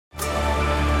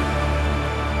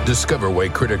Discover why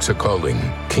critics are calling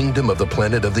Kingdom of the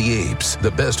Planet of the Apes the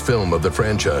best film of the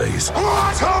franchise.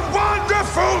 What a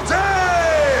wonderful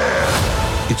day!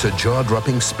 It's a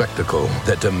jaw-dropping spectacle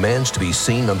that demands to be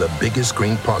seen on the biggest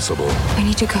screen possible. We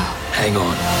need to go. Hang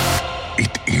on.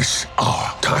 It is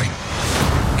our time.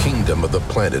 Kingdom of the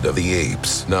Planet of the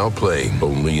Apes. Now playing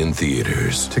only in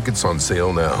theaters. Tickets on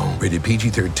sale now. Rated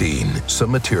PG-13.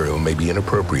 Some material may be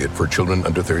inappropriate for children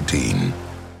under 13.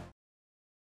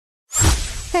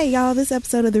 Hey y'all, this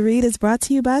episode of The Read is brought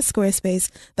to you by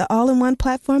Squarespace, the all-in-one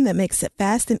platform that makes it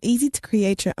fast and easy to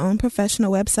create your own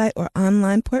professional website or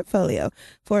online portfolio.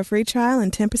 For a free trial and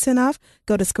 10% off,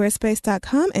 go to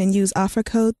squarespace.com and use offer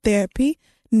code THERAPY.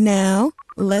 Now,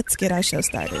 let's get our show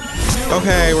started.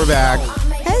 Okay, we're back.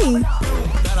 Hey,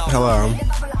 Hello.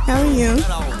 how are you?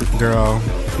 Girl,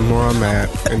 more on that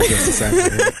in just a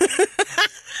second.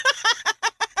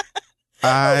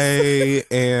 I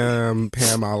am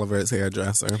Pam Oliver's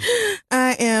hairdresser.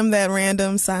 I am that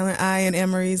random silent I in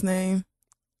Emery's name.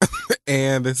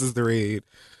 And this is The Read.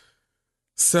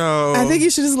 So I think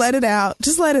you should just let it out.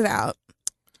 Just let it out.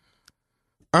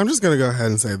 I'm just going to go ahead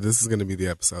and say this is going to be the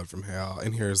episode from hell.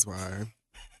 And here's why.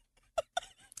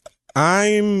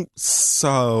 I'm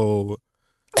so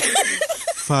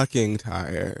fucking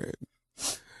tired.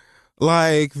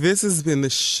 Like, this has been the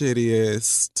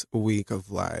shittiest week of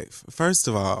life. First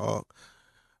of all,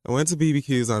 I went to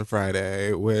BBQ's on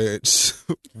Friday, which,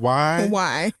 why?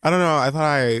 Why? I don't know. I thought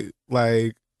I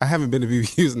haven't been to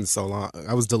BBQ's in so long.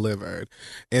 I was delivered.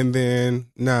 And then,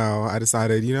 no, I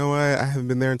decided, you know what? I haven't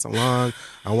been there in so long.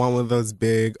 I want one of those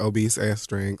big, obese ass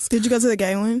drinks. Did you go to the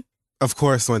gay one? Of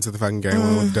course, went to the fucking gay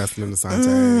one with Dustin and Asante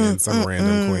and some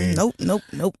random queen.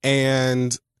 Nope.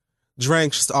 And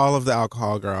drank just all of the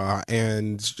alcohol, girl,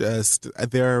 and just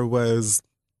there were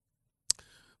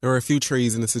a few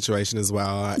trees in the situation as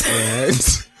well,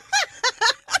 and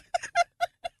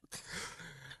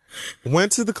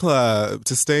went to the club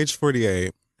to Stage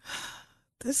 48.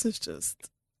 This is just...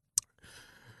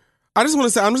 I just want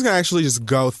to say, I'm just going to actually just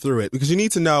go through it because you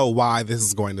need to know why this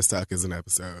is going to suck as an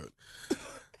episode.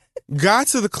 Got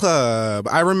to the club.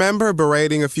 I remember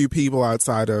berating a few people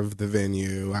outside of the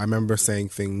venue. I remember saying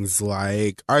things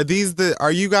like, are you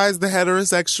guys the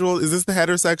heterosexual? Is this the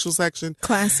heterosexual section?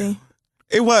 Classy.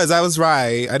 It was. I was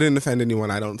right. I didn't offend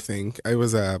anyone, I don't think. It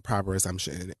was a proper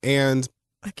assumption. And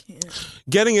I can't.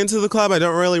 Getting into the club, I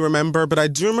don't really remember, but I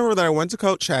do remember that I went to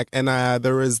coat check and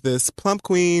there was this plump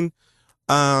queen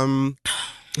who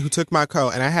took my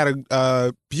coat, and I had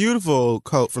a beautiful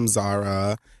coat from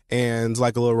Zara and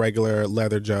like a little regular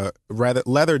leather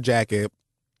jacket,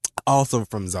 also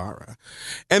from Zara.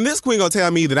 And this queen gonna tell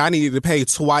me that I needed to pay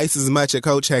twice as much at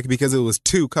coat check because it was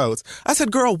 2 coats. I said,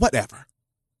 girl, whatever.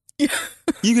 You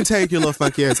can take your little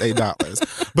funky ass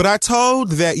 $8. But I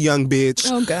told that young bitch,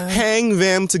 oh God, hang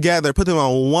them together, put them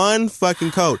on one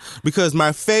fucking coat because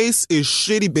my face is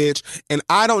shitty, bitch, and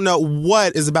I don't know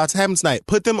what is about to happen tonight.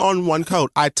 Put them on one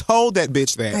coat. I told that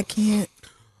bitch that. I can't.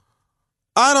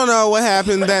 I don't know what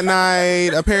happened that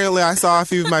night. Apparently, I saw a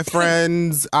few of my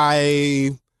friends.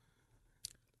 I've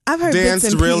heard danced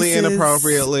bits and really pieces.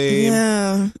 inappropriately.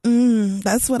 Yeah,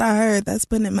 that's what I heard. That's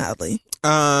putting it mildly.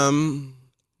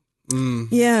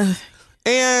 Yeah.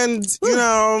 And, you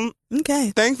know,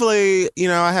 okay. Thankfully, you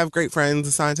know, I have great friends.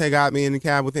 Asante got me in the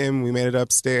cab with him. We made it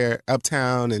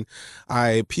uptown, and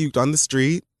I puked on the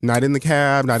street. Not in the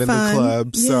cab, not in the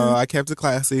club. Yeah. So I kept it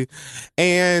classy.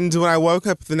 And when I woke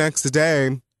up the next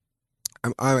day,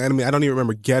 I don't even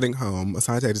remember getting home.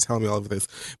 Asante had to tell me all of this.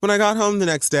 When I got home the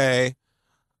next day,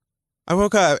 I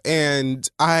woke up and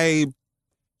I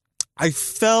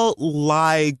felt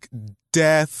like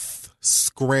death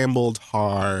scrambled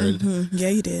hard. Mm-hmm. Yeah,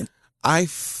 you did. I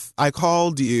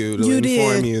called you to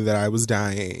inform you that I was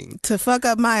dying. To fuck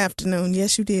up my afternoon.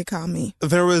 Yes, you did call me.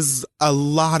 There was a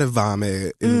lot of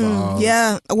vomit involved.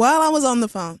 Yeah, while I was on the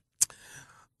phone.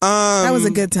 That was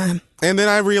a good time. And then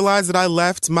I realized that I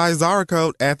left my Zara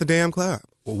coat at the damn club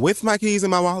with my keys and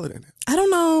my wallet in it. I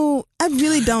don't know. I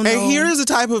really don't know. And here's the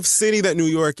type of city that New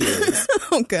York is.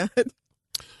 Oh, God.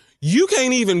 You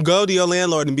can't even go to your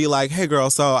landlord and be like, hey,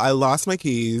 girl, so I lost my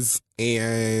keys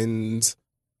and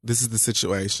this is the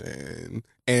situation.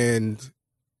 And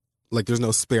like, there's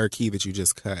no spare key that you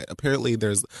just cut. Apparently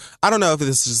I don't know if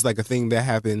this is just like a thing that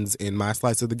happens in my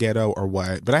slice of the ghetto or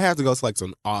what, but I have to go to like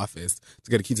some office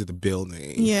to get a key to the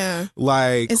building. Yeah.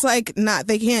 Like, it's like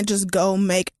they can't just go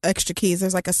make extra keys.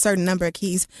 There's like a certain number of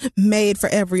keys made for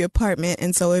every apartment.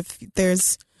 And so if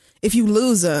you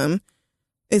lose them,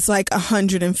 it's like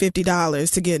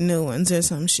 $150 to get new ones or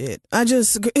some shit.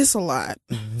 It's a lot.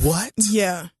 What?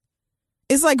 Yeah.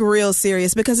 It's like real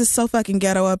serious because it's so fucking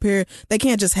ghetto up here. They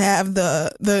can't just have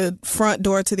the front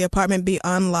door to the apartment be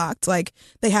unlocked. Like,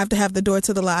 they have to have the door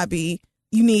to the lobby.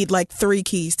 You need like 3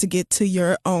 keys to get to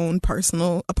your own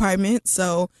personal apartment.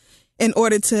 So in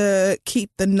order to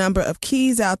keep the number of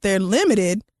keys out there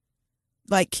limited,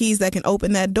 like keys that can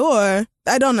open that door,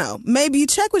 I don't know. Maybe you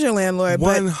check with your landlord.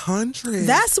 100. But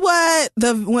that's what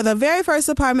the very first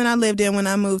apartment I lived in when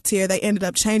I moved here, they ended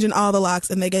up changing all the locks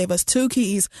and they gave us 2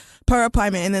 keys per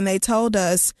apartment. And then they told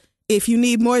us, if you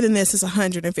need more than this, it's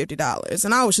 $150.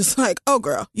 And I was just like, oh,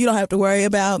 girl, you don't have to worry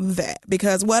about that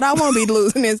because what I won't be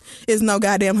losing is no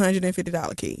goddamn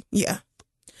 $150 key. Yeah.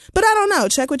 But I don't know.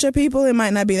 Check with your people. It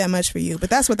might not be that much for you.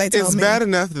 But that's what they told me. It's bad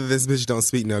enough that this bitch don't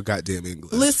speak no goddamn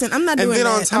English. Listen, I'm not doing that. And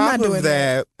then on top of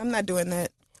that, I'm not doing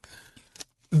that.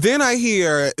 Then I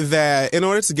hear that in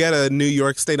order to get a New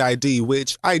York State ID,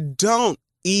 which I don't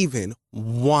even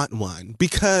want one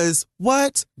because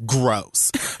what?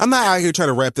 Gross. I'm not out here trying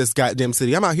to rep this goddamn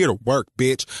city. I'm out here to work,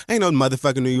 bitch. I ain't no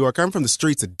motherfucking New Yorker. I'm from the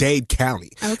streets of Dade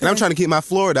County. Okay. And I'm trying to keep my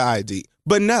Florida ID.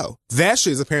 But no, that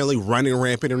shit is apparently running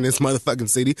rampant in this motherfucking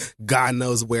city. God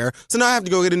knows where. So now I have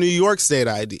to go get a New York State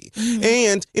ID. Mm-hmm.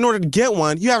 And in order to get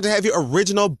one, you have to have your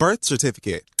original birth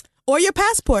certificate. Or your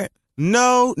passport.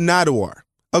 No, not or.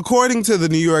 According to the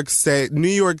New York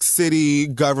City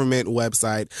government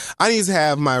website, I need to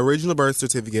have my original birth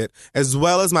certificate as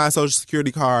well as my social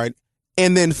security card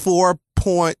and then 4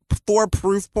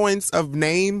 proof points of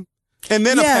name. And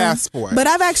then a passport. But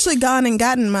I've actually gone and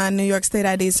gotten my New York State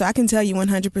ID, so I can tell you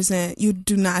 100% you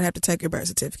do not have to take your birth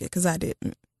certificate because I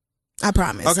didn't. I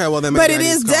promise. Okay, well then. But it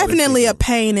is definitely a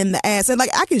pain in the ass. And like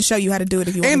I can show you how to do it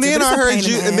if you want. And then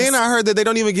I heard that they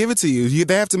don't even give it to you.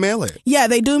 They have to mail it. Yeah,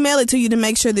 they do mail it to you to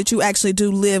make sure that you actually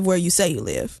do live where you say you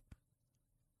live.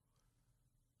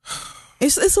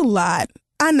 It's a lot.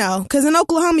 I know, because in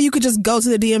Oklahoma, you could just go to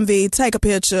the DMV, take a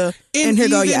picture, and here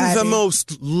go your ID. The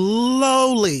most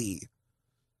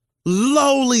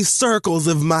lowly circles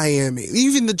of Miami,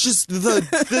 even the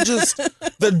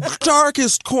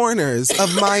darkest corners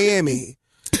of Miami.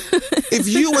 If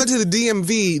you went to the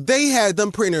DMV, they had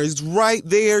them printers right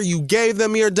there. You gave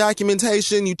them your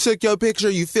documentation. You took your picture.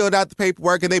 You filled out the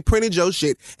paperwork, and they printed your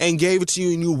shit and gave it to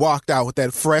you, and you walked out with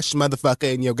that fresh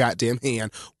motherfucker in your goddamn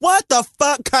hand. What the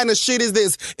fuck kind of shit is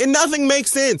this? And nothing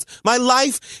makes sense. My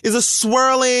life is a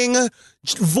swirling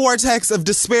vortex of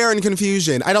despair and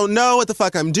confusion. I don't know what the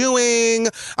fuck I'm doing.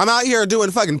 I'm out here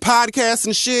doing fucking podcasts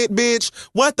and shit, bitch.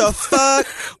 What the fuck?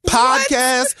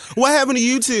 Podcasts? What happened to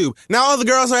YouTube? Now all the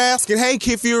girls are asking, hey,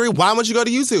 Kid Fury, why won't you go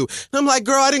to YouTube? And I'm like,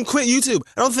 girl, I didn't quit YouTube.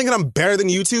 I don't think that I'm better than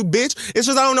YouTube, bitch. It's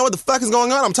just I don't know what the fuck is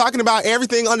going on. I'm talking about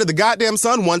everything under the goddamn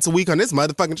sun once a week on this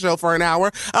motherfucking show for an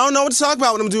hour. I don't know what to talk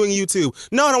about when I'm doing YouTube.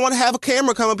 No, I don't want to have a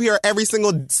camera come up here every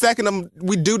single second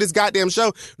we do this goddamn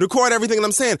show, record everything that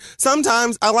I'm saying. Sometimes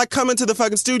I like coming to the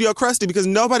fucking studio crusty because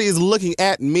nobody is looking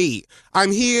at me.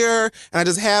 I'm here and I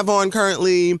just have on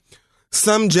currently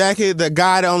some jacket that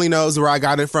God only knows where I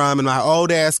got it from and my old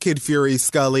ass Kid Fury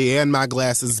Scully and my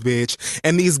glasses, bitch.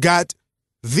 And these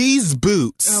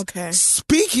boots. Okay.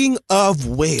 Speaking of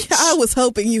which. I was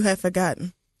hoping you had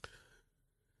forgotten.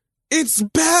 It's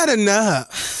bad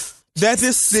enough that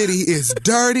this city is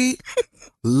dirty,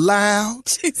 loud,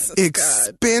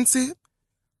 expensive.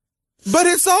 But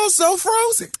it's also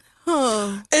frozen. Huh.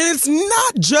 And it's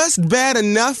not just bad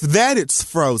enough that it's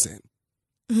frozen.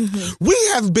 Mm-hmm. We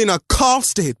have been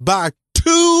accosted by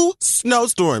 2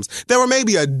 snowstorms that were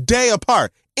maybe a day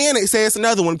apart. And they say it's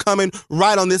another one coming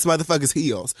right on this motherfucker's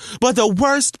heels. But the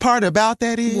worst part about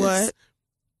that is... What?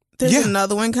 There's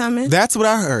another one coming? That's what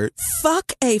I heard.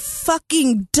 Fuck a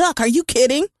fucking duck. Are you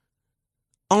kidding?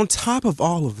 On top of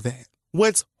all of that,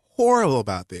 what's horrible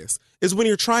about this is when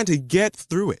you're trying to get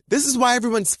through it. This is why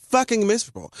everyone's fucking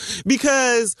miserable.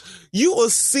 Because you will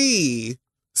see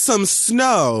some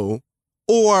snow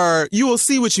or you will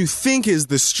see what you think is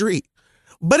the street.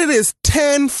 But it is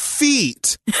 10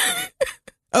 feet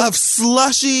of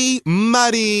slushy,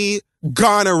 muddy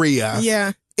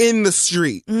gonorrhea in the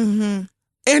street. Mm-hmm.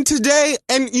 And today,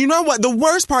 and you know what? The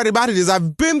worst part about it is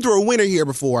I've been through a winter here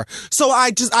before. So I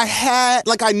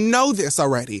know this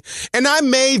already. And I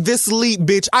made this leap,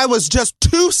 bitch. I was just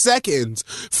 2 seconds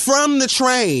from the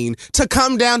train to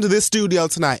come down to this studio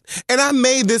tonight. And I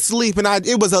made this leap and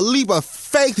it was a leap of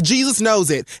faith. Jesus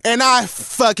knows it. And I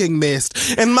fucking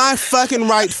missed. And my fucking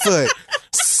right foot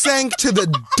sank to the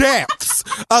depths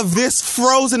of this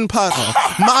frozen puddle.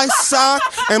 My sock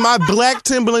and my black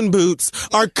Timberland boots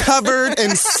are covered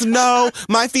in snow.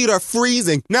 My feet are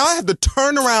freezing. Now I have to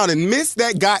turn around and miss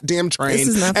that goddamn train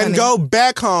and go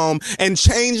back home and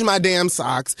change my damn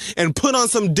socks and put on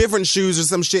some different shoes or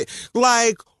some shit.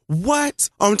 Like, What?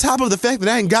 On top of the fact that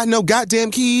I ain't got no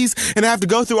goddamn keys and I have to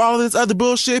go through all of this other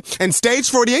bullshit, and Stage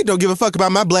 48 don't give a fuck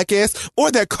about my black ass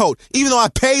or that coat, even though I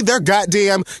paid their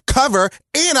goddamn cover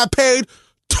and I paid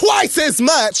twice as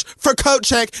much for Coat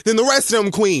Check than the rest of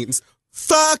them queens.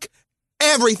 Fuck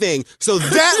everything. So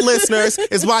that, listeners,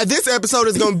 is why this episode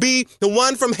is going to be the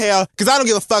one from hell, because I don't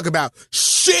give a fuck about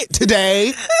shit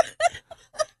today.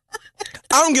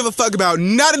 I don't give a fuck about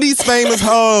none of these famous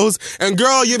hoes. And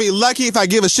girl, you'll be lucky if I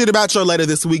give a shit about your letter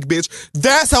this week, bitch.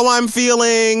 That's how I'm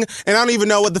feeling. And I don't even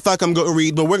know what the fuck I'm going to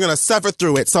read, but we're going to suffer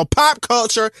through it. So pop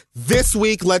culture this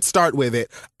week, let's start with it.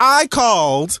 I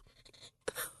called...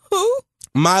 Who?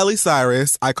 Miley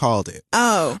Cyrus. I called it.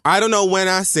 Oh. I don't know when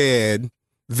I said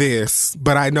this,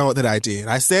 but I know that I did.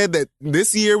 I said that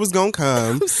this year was going to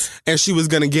come and she was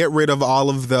going to get rid of all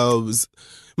of those...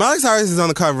 Miley Cyrus is on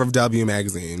the cover of W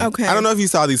magazine. Okay. I don't know if you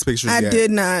saw these pictures yet. I did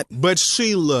not. But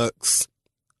she looks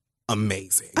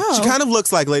amazing. Oh. She kind of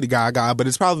looks like Lady Gaga, but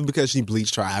it's probably because she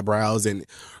bleached her eyebrows and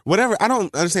whatever. I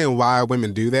don't understand why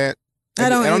women do that. I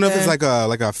don't know if it's like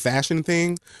a fashion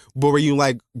thing, but where you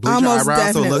like bleach your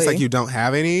eyebrows so it looks like you don't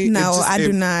have any. No, I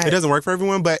do not. It doesn't work for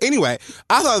everyone. But anyway,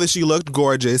 I thought that she looked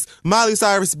gorgeous. Miley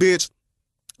Cyrus, bitch.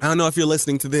 I don't know if you're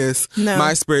listening to this. No.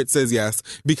 My spirit says yes.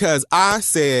 Because I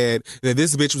said that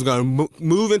this bitch was going to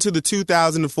move into the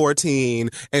 2014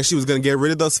 and she was going to get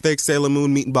rid of those fake Sailor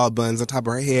Moon meatball buns on top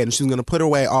of her head and she was going to put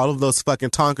away all of those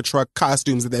fucking Tonka truck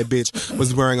costumes that bitch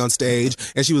was wearing on stage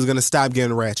and she was going to stop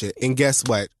getting ratchet. And guess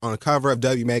what? On the cover of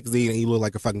W magazine and you look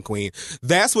like a fucking queen.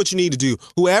 That's what you need to do.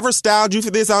 Whoever styled you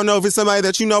for this, I don't know if it's somebody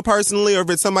that you know personally or if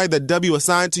it's somebody that W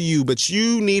assigned to you, but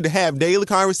you need to have daily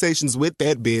conversations with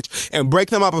that bitch and break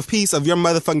them up a piece of your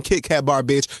motherfucking Kit Kat bar,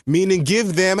 bitch, meaning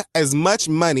give them as much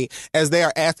money as they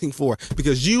are asking for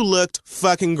because you looked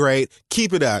fucking great.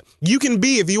 Keep it up. You can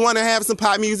be, if you want to have some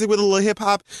pop music with a little hip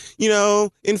hop,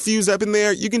 infused up in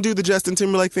there, you can do the Justin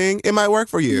Timberlake thing. It might work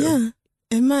for you. Yeah,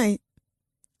 it might.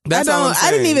 That's all I'm saying.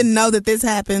 I didn't even know that this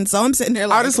happened, so I'm sitting there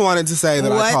like... I just wanted to say that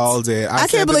what? I called it. I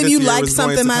can't believe you liked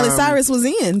something Miley Cyrus was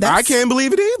in. I can't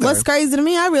believe it either. What's crazy to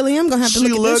me, I really am going to have to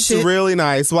look at this shit. She looked really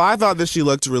nice. Well, I thought that she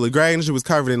looked really great, and she was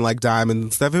covered in, like, diamonds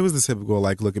and stuff. It was the typical,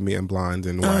 like, look at me, I'm blonde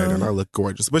and white, and I look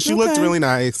gorgeous. But she looked really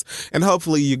nice, and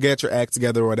hopefully you get your act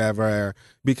together or whatever,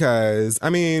 because, I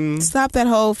mean... Stop that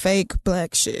whole fake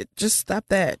black shit. Just stop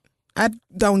that. I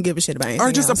don't give a shit about anything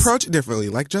Or just else. approach it differently,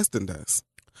 like Justin does.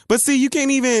 But see, you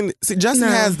can't even... See, Justin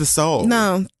has the soul.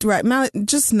 No, right. Miley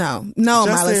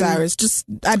Cyrus. Just,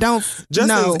 I don't...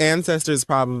 Justin's ancestors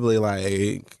probably,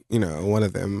 like, one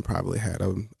of them probably had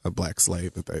a black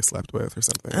slave that they slept with or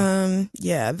something.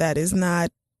 Yeah, that is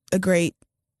not a great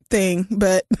thing,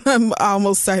 but I'm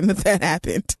almost certain that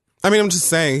happened. I mean, I'm just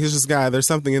saying, he's just guy. There's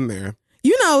something in there.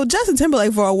 Justin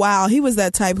Timberlake, for a while, he was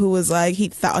that type who was like, he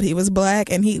thought he was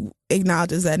black, and he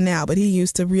acknowledges that now, but he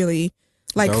used to really...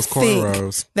 those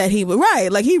cornrows. That he would,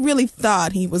 right, like he really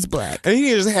thought he was black. And he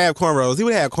didn't just have cornrows. He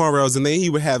would have cornrows and then he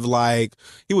would have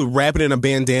he would wrap it in a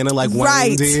bandana like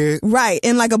Wayne did. Right,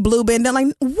 in like a blue bandana.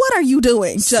 Like, what are you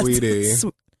doing? Sweetie,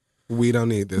 we don't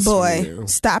need this. Boy,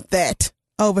 stop that.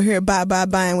 Over here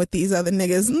buying with these other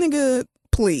niggas. Nigga,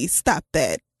 please, stop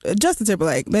that. Justin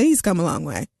Timberlake, but he's come a long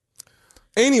way.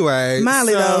 Anyway.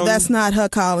 Miley, though, that's not her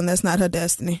calling. That's not her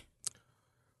destiny.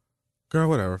 Girl,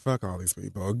 whatever. Fuck all these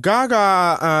people.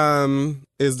 Gaga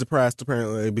is depressed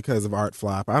apparently because of Art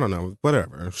Flop. I don't know.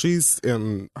 Whatever. She's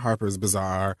in Harper's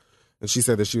Bazaar, and she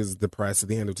said that she was depressed at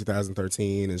the end of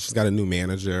 2013, and she's got a new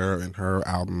manager, and her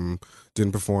album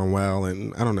didn't perform well,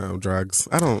 and I don't know, drugs.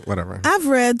 Whatever. I've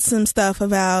read some stuff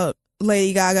about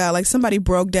Lady Gaga. Like, somebody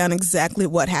broke down exactly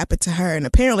what happened to her, and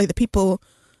apparently the people...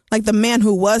 Like, the man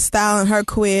who was styling her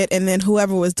quit, and then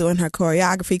whoever was doing her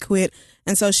choreography quit.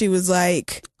 And so she was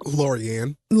like...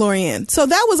 Lorianne. So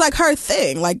that was like her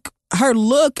thing. Like, her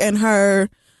look and her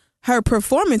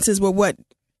performances were what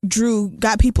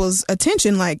got people's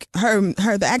attention. Like,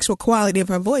 the actual quality of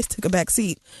her voice took a back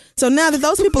seat. So now that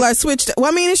those people are switched...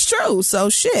 Well, I mean, it's true. So,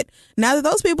 shit. Now that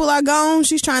those people are gone,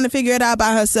 she's trying to figure it out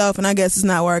by herself. And I guess it's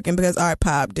not working because Art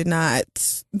Pop did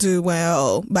not do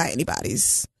well by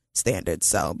anybody's standards.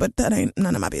 So, but that ain't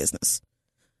none of my business.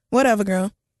 Whatever,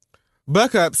 girl.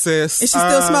 Buck up, sis. Is she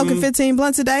still smoking 15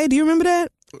 blunts a day? Do you remember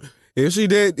that?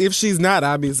 If she's not,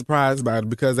 I'd be surprised about it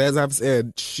because, as I've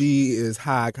said, she is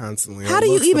high constantly. How do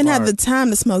you even have the time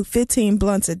to smoke 15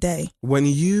 blunts a day? When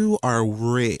you are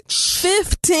rich.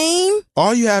 15?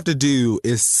 All you have to do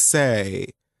is say,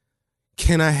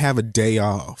 can I have a day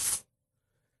off?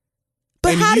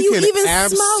 But how do you even smoke?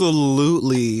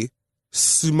 Absolutely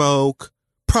smoke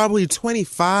probably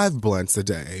 25 blunts a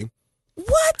day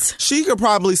What? She could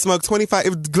probably smoke 25.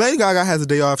 If Lady Gaga has a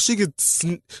day off, she could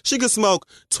smoke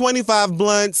 25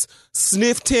 blunts,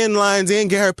 sniff 10 lines, and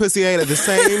get her pussy ate at the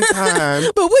same time.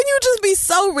 But wouldn't you just be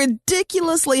so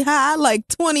ridiculously high? Like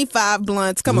 25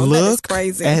 blunts. Come on, that is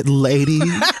crazy. At Lady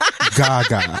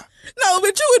Gaga. No,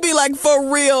 but you would be like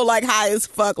for real, like high as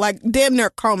fuck, like damn near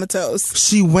comatose.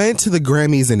 She went to the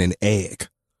Grammys in an egg.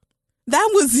 That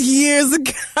was years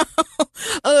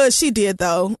ago. She did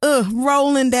though.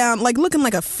 Rolling down, like looking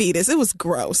like a fetus. It was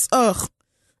gross. Ugh.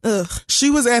 She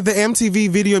was at the MTV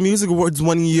Video Music Awards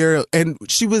one year, and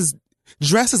she was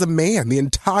dressed as a man the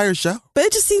entire show. But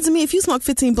it just seems to me, if you smoke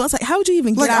 15 blunts, like how would you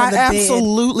even get out of the bed? I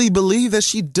absolutely believe that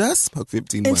she does smoke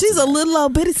 15 blunts. And she's a little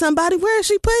old bitty somebody. Where is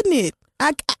she putting it?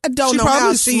 I don't know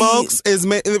how she smokes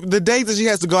the days that she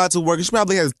has to go out to work. She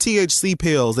probably has THC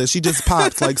pills that she just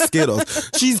pops like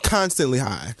Skittles. She's constantly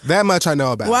high. That much I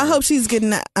know about. Well, her.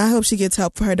 I hope she gets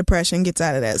help for her depression, gets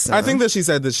out of that soon. I think that she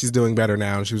said that she's doing better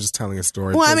now, and she was just telling a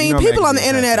story. Well, I mean, people on the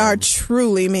internet are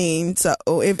truly mean. So,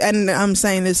 and I'm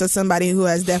saying this as somebody who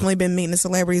has definitely been mean to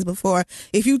celebrities before.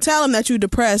 If you tell them that you're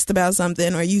depressed about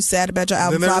something or you sad about your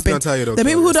album flopping, the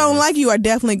people who don't like you are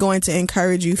definitely going to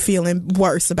encourage you feeling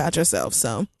worse about yourself.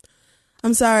 So.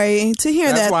 I'm sorry to hear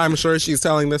that. That's why I'm sure she's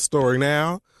telling this story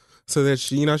now, so that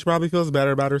she probably feels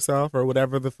better about herself or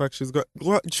whatever the fuck she's going.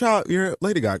 Well, child, you're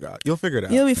Lady Gaga. You'll figure it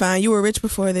out. You'll be fine. You were rich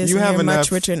before this. You're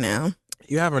much richer now.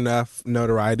 You have enough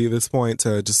notoriety at this point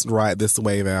to just ride this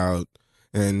wave out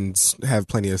and have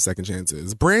plenty of second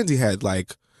chances. Brandy had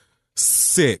like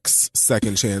 6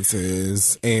 second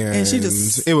chances, and she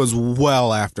it was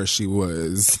well after she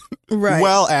was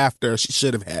well after she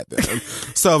should have had them.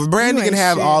 So if Brandy can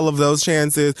have all of those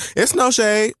chances, it's no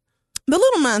shade. The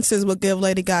Little Monsters will give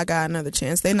Lady Gaga another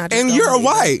chance. They're not. Just and you're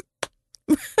white.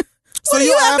 So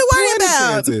you have to worry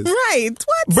about? Chances. Right.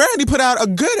 What? Brandy put out a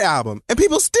good album, and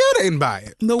people still didn't buy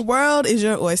it. The world is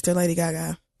your oyster, Lady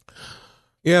Gaga.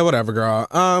 Yeah, whatever, girl.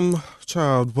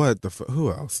 Child, what the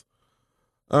who else?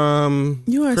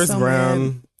 You are Chris so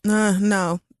Brown. Mad.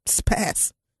 No,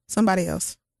 pass. Somebody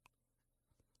else.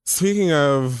 Speaking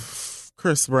of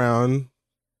Chris Brown,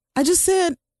 I just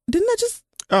said, didn't I just?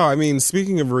 Oh, I mean,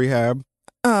 speaking of rehab.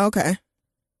 Oh, okay.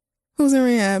 Who's in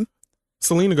rehab?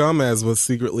 Selena Gomez was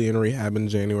secretly in rehab in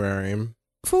January.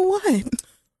 For what?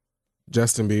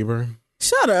 Justin Bieber.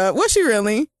 Shut up. Was she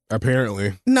really?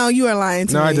 Apparently. No, you are lying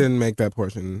to me. No, I didn't make that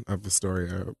portion of the story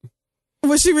up.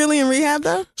 Was she really in rehab,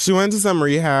 though? She went to some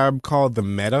rehab called The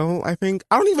Meadow, I think.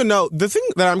 I don't even know. The thing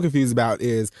that I'm confused about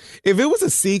is, if it was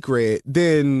a secret,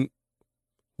 then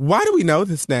why do we know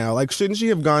this now? Like, shouldn't she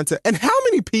have gone to... And how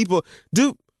many people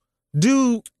do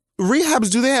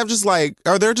rehabs, do they have just like...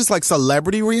 Are there just like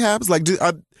celebrity rehabs? Like,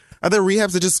 are there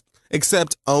rehabs that just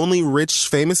accept only rich,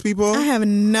 famous people? I have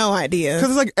no idea.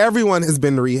 Because it's like everyone has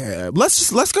been to rehab.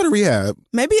 Let's go to rehab.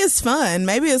 Maybe it's fun.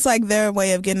 Maybe it's like their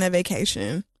way of getting a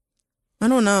vacation. I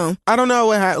don't know. I don't know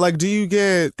like, do you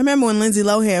get... I remember when Lindsay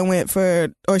Lohan went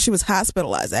or she was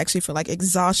hospitalized actually for like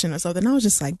exhaustion or something. I was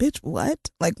just like, bitch, what?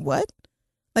 Like what?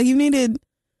 Like did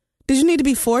you need to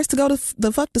be forced to go to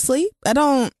the fuck to sleep?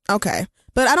 Okay.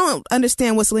 But I don't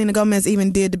understand what Selena Gomez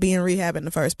even did to be in rehab in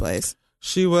the first place.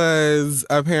 She was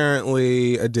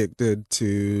apparently addicted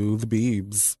to the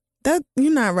Biebs. That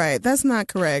you're not right. That's not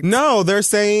correct. No, they're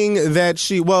saying that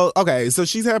so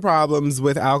she's had problems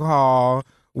with alcohol,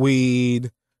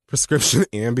 weed, prescription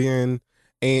Ambien,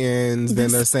 and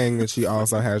then they're saying that she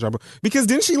also has trouble because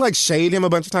didn't she like shade him a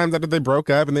bunch of times after they broke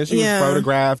up, and then she was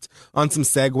photographed on some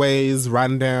Segways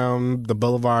riding down the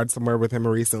boulevard somewhere with him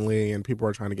recently, and people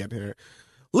were trying to get her.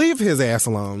 Leave his ass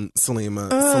alone,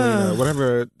 Selena,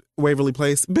 whatever. Waverly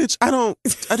Place, bitch. I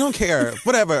don't care.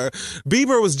 Whatever.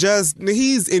 Bieber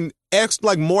he's in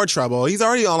more trouble. He's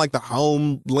already on like the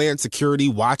Homeland Security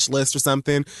watch list or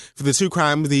something for the 2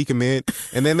 crimes that he commit.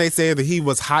 And then they say that he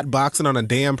was hotboxing on a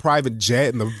damn private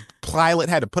jet, and the pilot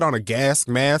had to put on a gas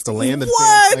mask to land the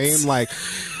damn plane.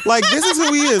 Like this is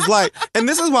who he is. Like, and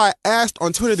this is why I asked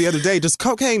on Twitter the other day, does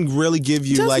cocaine really give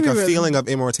you like a feeling of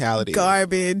immortality?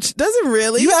 Garbage. Does it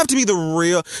really? You have to be the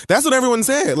real. That's what everyone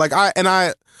said. Like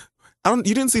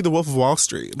you didn't see The Wolf of Wall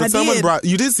Street, but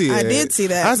you did see it. I did see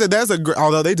that. I said that's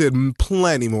although they did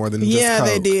plenty more than just coke.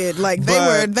 They did. Like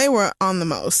they were on the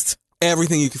most.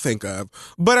 Everything you could think of.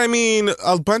 But I mean,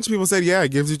 a bunch of people said, yeah, it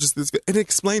gives you just this. It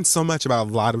explains so much about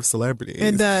a lot of celebrities.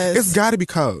 It does. It's got to be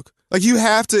coke. Like you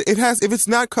have to. If it's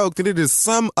not coke, then it is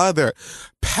some other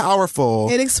powerful.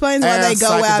 It explains why they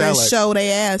go out and show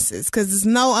their asses, because there's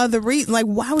no other reason. Like,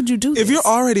 why would you do this? If you're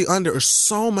already under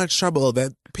so much trouble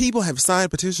that people have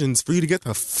signed petitions for you to get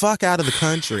the fuck out of the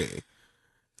country,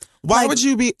 why would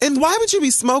you be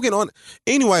smoking on?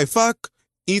 Anyway, fuck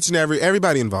each and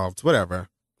everybody involved, whatever.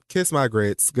 Kiss my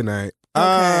grits. Good night.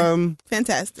 Okay.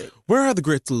 Fantastic. Where are the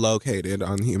grits located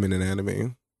on human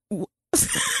anatomy?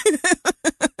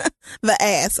 The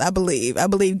ass, I believe. I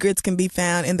believe grits can be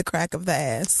found in the crack of the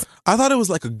ass. I thought it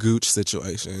was like a gooch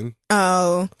situation.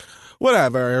 Oh.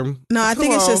 Whatever. No, I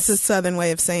think it's just a southern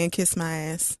way of saying kiss my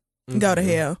ass. Mm-hmm. Go to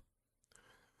hell.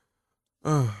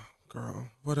 Oh, girl.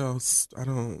 What else?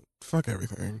 Fuck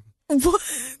everything.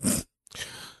 What?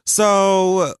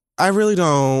 So, I really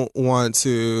don't want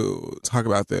to talk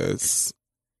about this.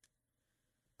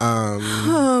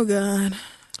 Oh, God.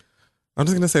 I'm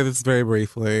just going to say this very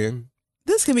briefly.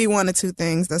 This could be one or two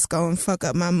things that's going to fuck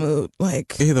up my mood.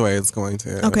 Either way, it's going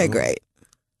to. Okay, great.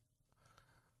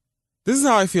 This is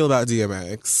how I feel about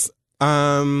DMX.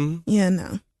 Yeah,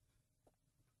 no.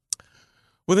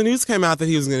 Well, the news came out that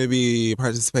he was going to be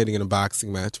participating in a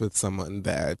boxing match with someone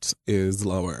that is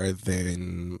lower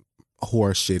than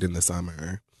horse shit in the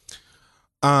summer.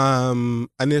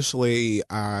 Initially,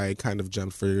 I kind of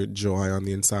jumped for joy on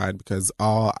the inside because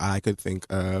all I could think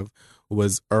of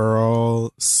was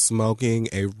Earl smoking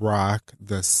a rock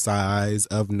the size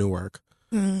of Newark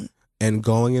and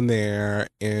going in there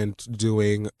and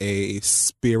doing a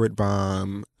spirit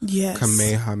bomb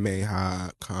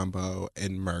Kamehameha combo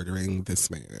and murdering this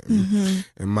man. Mm-hmm.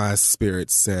 And my spirit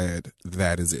said,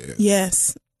 that is it.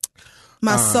 Yes.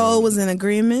 My soul was in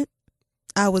agreement.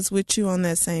 I was with you on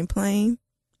that same plane.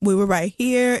 We were right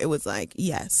here. It was like,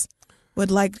 yes,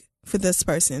 would like for this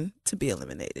person to be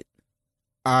eliminated.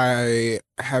 I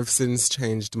have since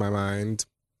changed my mind.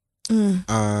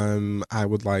 I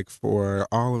would like for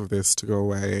all of this to go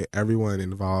away, everyone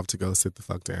involved to go sit the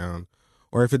fuck down.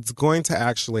 Or if it's going to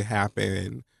actually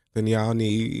happen, then y'all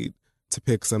need to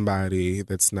pick somebody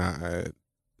that's not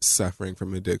suffering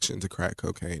from addiction to crack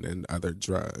cocaine and other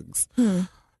drugs.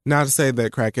 Not to say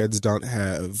that crackheads don't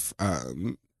have,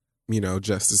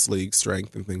 Justice League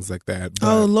strength and things like that.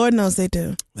 But oh, Lord knows they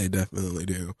do. They definitely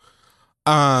do.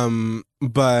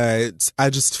 But I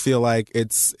just feel like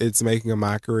it's making a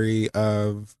mockery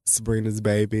of Sabrina's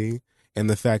baby, and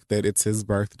the fact that it's his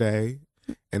birthday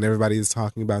and everybody is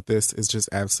talking about this is just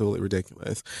absolutely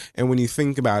ridiculous. And when you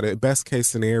think about it, best case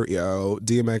scenario,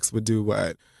 DMX would do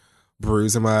what?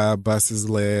 Bruise him up, bust his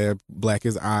lip, black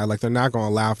his eye. Like, they're not going to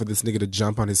allow for this nigga to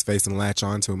jump on his face and latch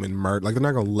onto him and murder. Like, they're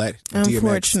not going to let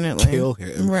DMX kill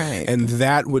him. Right. And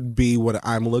that would be what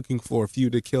I'm looking for you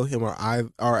to kill him,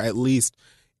 or at least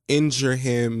injure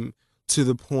him to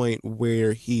the point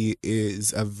where he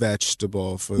is a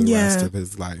vegetable for the rest of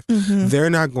his life. Mm-hmm.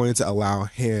 They're not going to allow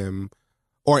him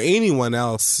or anyone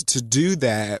else to do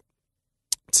that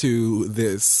to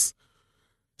this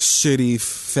shitty,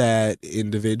 fat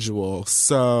individual.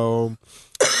 So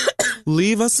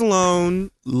leave us alone.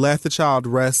 Let the child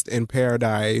rest in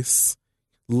paradise.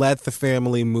 Let the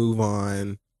family move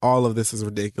on. All of this is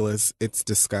ridiculous. It's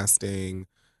disgusting.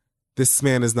 This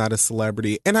man is not a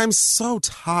celebrity. And I'm so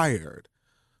tired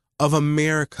of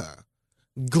America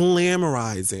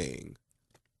glamorizing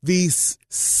these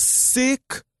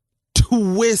sick,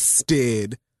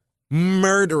 twisted,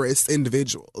 murderous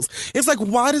individuals. It's like,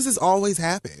 why does this always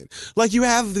happen? Like, you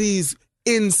have these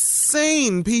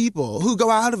insane people who go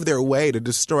out of their way to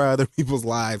destroy other people's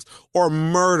lives or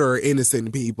murder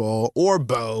innocent people or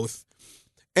both.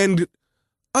 And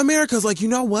America's like, you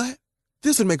know what?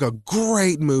 This would make a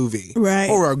great movie. Right.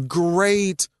 Or a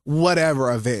great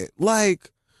whatever event.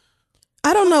 Like,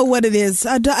 I don't know what it is.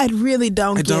 I really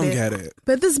don't get it. I don't get it.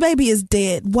 But this baby is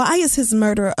dead. Why is his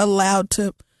murderer allowed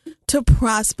to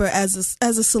prosper as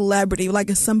a celebrity,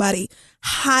 like as somebody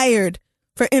hired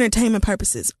for entertainment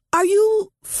purposes? Are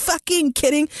you fucking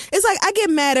kidding? It's like, I get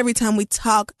mad every time we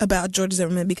talk about George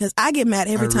Zimmerman because I get mad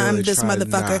every time this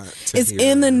motherfucker is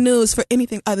in the news for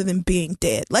anything other than being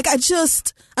dead. Like,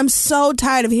 I'm so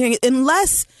tired of hearing it.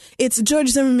 Unless it's George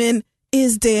Zimmerman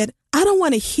is dead, I don't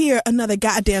want to hear another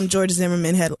goddamn George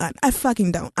Zimmerman headline. I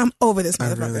fucking don't. I'm over this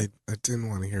motherfucker. I didn't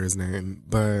want to hear his name,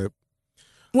 but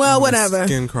well, whatever.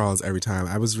 Skin crawls every time.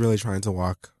 I was really trying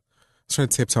to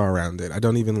tiptoe around it. I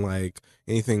don't even like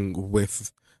anything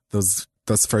with those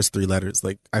first three letters.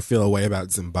 Like, I feel a way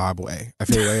about Zimbabwe. I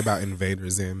feel a way about Invader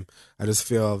Zim. I just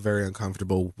feel very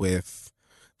uncomfortable with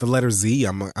the letter Z.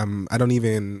 I don't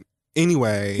even.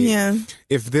 Anyway, yeah.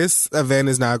 If this event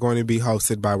is not going to be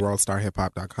hosted by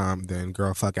WorldStarHipHop.com, then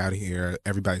girl, fuck out of here.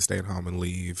 Everybody stay at home and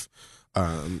leave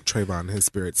Trayvon his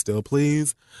spirit still,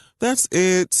 please. That's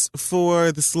it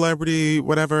for the celebrity,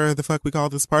 whatever the fuck we call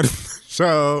this part of the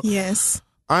show. Yes.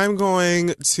 I'm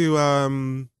going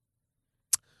to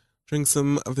drink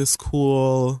some of this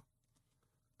cool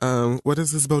what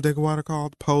is this bodega water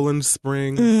called? Poland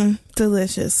Spring.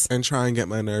 Delicious. And try and get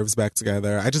my nerves back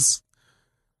together. I just...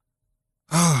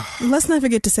 Let's not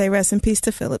forget to say rest in peace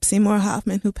to Philip Seymour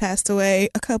Hoffman, who passed away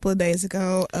a couple of days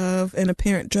ago of an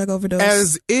apparent drug overdose.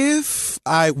 As if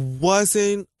I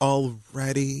wasn't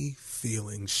already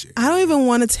feeling shit. I don't even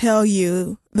want to tell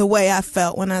you the way I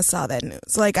felt when I saw that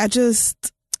news. Like,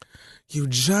 You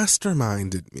just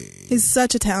reminded me. He's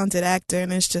such a talented actor,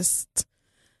 and it's just...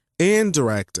 And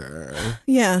director.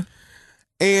 Yeah.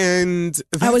 And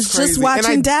I was just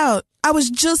watching Doubt.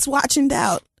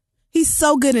 He's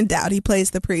so good in Doubt. He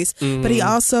plays the priest. But he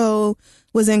also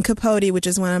was in Capote, which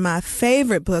is one of my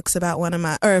favorite books about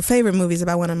favorite movies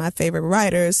about one of my favorite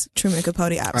writers. Truman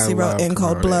Capote obviously wrote In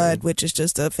Cold Blood, which is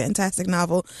just a fantastic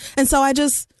novel. And so it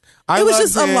was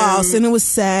just a loss, and it was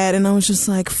sad, and I was just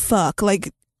like, fuck.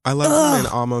 Like, I love him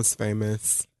in Almost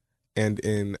Famous, and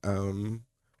in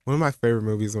one of my favorite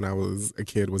movies when I was a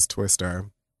kid was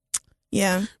Twister.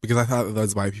 Yeah. Because I thought that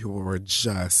those white people were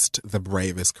just the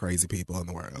bravest, crazy people in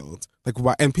the world. Like,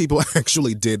 why? And people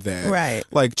actually did that. Right.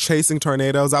 Like, chasing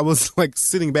tornadoes. I was, like,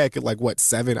 sitting back at, like,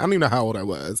 7? I don't even know how old I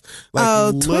was.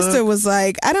 Like, Twister was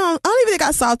like, I don't even think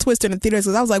I saw Twister in the theaters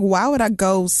because I was like, why would I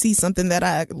go see something that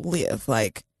I live?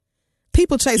 Like,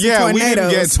 people chasing tornadoes. Yeah, we didn't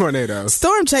get tornadoes.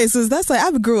 Storm chasers, that's like,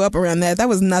 I grew up around that. That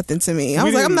was nothing to me. I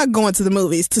was like, I'm not going to the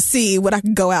movies to see what I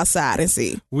could go outside and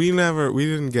see. We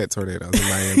didn't get tornadoes in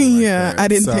Miami. Yeah, I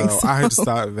didn't think so. I just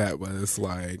thought that was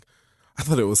like, I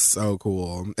thought it was so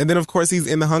cool. And then, of course, he's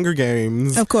in the Hunger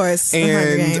Games. Of course, and the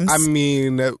Hunger Games. I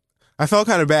mean, I felt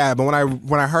kind of bad, but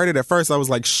when I heard it at first, I was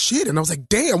like, shit, and I was like,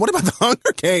 damn, what about the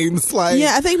Hunger Games? Like,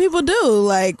 yeah, I think people do.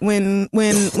 Like when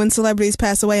celebrities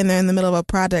pass away and they're in the middle of a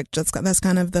project, that's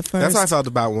kind of the first. That's how I felt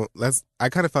about. I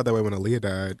kind of felt that way when Aaliyah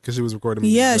died because she was recording.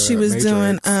 Yeah, she was Matrix.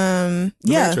 doing.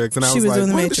 Matrix, and I was like, doing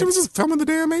the what? Matrix. She was just filming the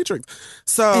damn Matrix.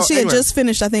 So and she had just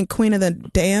finished, I think, Queen of the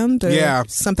Damned, or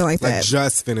something like that.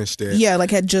 Just finished it. Yeah,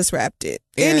 like had just wrapped it.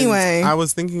 And anyway, I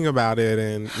was thinking about it,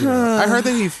 and I heard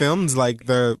that he filmed like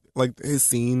his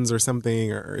scenes or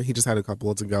something, or he just had a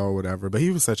couple to go or whatever. But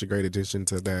he was such a great addition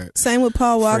to that. Same with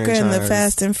Paul Walker franchise. and the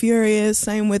Fast and Furious.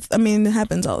 Same with, I mean, it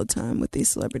happens all the time with these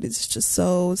celebrities. It's just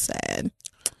so sad.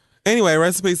 Anyway,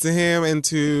 rest in peace to him and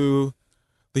to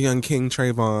the young King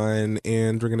Trayvon.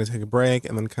 And we're going to take a break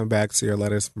and then come back to your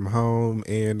letters from home.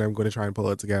 And I'm going to try and pull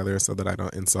it together so that I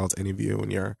don't insult any of you in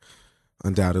your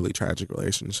undoubtedly tragic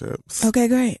relationships. Okay,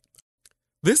 great.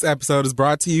 This episode is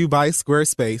brought to you by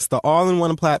Squarespace, the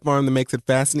all-in-one platform that makes it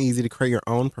fast and easy to create your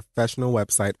own professional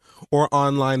website or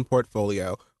online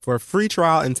portfolio. For a free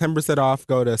trial and 10% off,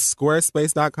 go to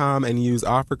squarespace.com and use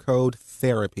offer code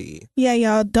THERAPY. Yeah,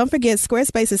 y'all. Don't forget,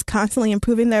 Squarespace is constantly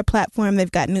improving their platform.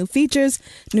 They've got new features,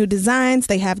 new designs.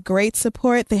 They have great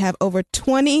support. They have over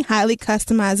 20 highly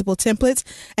customizable templates.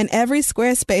 And every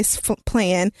Squarespace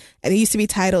plan, it used to be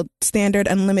titled Standard,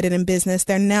 Unlimited, and Business.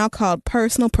 They're now called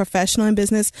Personal, Professional, and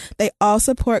Business. They all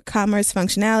support commerce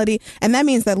functionality. And that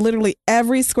means that literally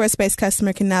every Squarespace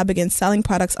customer can now begin selling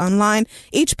products online.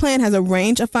 Each plan has a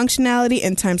range of functionality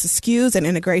in terms of SKUs and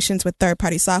integrations with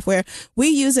third-party software. We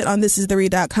use it on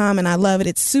thisistheread.com, and I love it.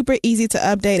 It's super easy to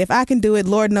update. If I can do it,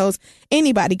 Lord knows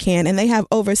anybody can. And they have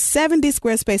over 70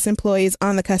 Squarespace employees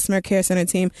on the customer care center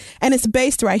team, and it's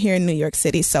based right here in New York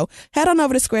City. So head on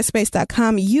over to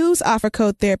squarespace.com, use offer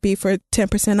code THERAPY for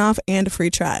 10% off and a free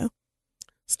trial.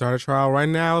 Start a trial right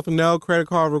now with no credit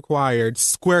card required.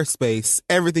 Squarespace,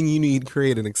 everything you need to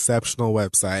create an exceptional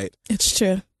website. It's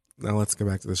true. Now let's get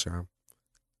back to the show.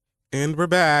 And we're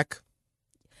back.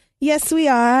 Yes, we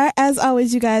are. As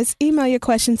always, you guys, email your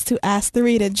questions to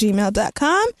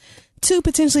asktheread@gmail.com to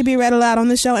potentially be read aloud on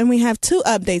the show. And we have 2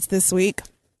 updates this week.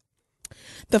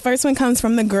 The first one comes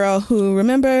from the girl who,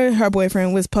 remember, her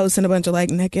boyfriend was posting a bunch of like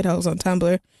naked hoes on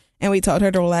Tumblr. And we told her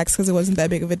to relax because it wasn't that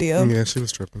big of a deal. Yeah, she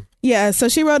was tripping. Yeah, so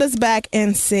she wrote us back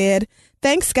and said,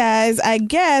 thanks, guys. I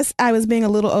guess I was being a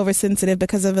little oversensitive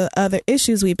because of the other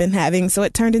issues we've been having, so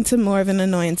it turned into more of an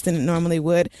annoyance than it normally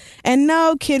would. And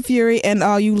no, Kid Fury and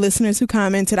all you listeners who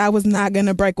commented, I was not going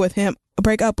to break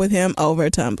up with him over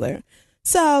Tumblr.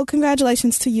 So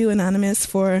congratulations to you, Anonymous,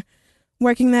 for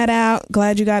working that out.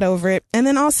 Glad you got over it. And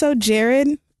then also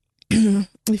Jared,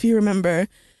 if you remember,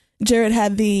 Jared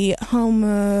had the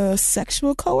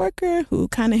homosexual coworker who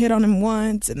kind of hit on him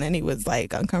once, and then he was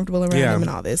like uncomfortable around him and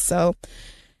all this. So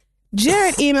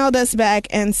Jared emailed us back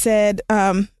and said,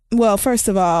 Well, first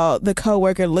of all, the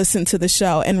coworker listened to the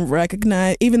show and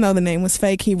recognized, even though the name was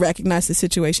fake, he recognized the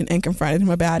situation and confronted him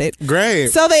about it. Great.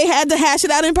 So they had to hash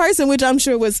it out in person, which I'm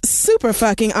sure was super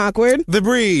fucking awkward. The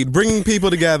Breed, bringing people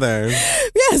together.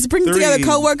 Yes, bringing together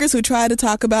coworkers who try to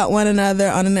talk about one another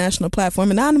on a national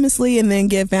platform anonymously and then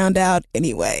get found out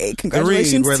anyway.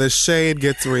 Congratulations. The Read, where the shade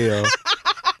gets real.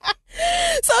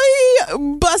 So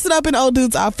he busted up an old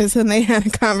dude's office and they had a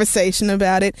conversation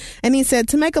about it. And he said,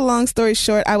 to make a long story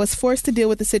short, I was forced to deal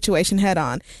with the situation head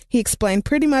on. He explained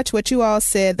pretty much what you all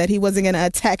said, that he wasn't going to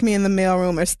attack me in the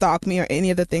mailroom or stalk me or any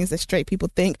of the things that straight people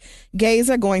think gays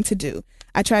are going to do.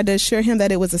 I tried to assure him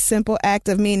that it was a simple act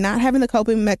of me not having the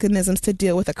coping mechanisms to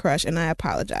deal with a crush, and I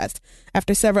apologized.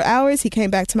 After several hours, he came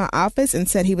back to my office and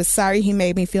said he was sorry he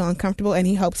made me feel uncomfortable and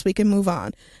he hopes we can move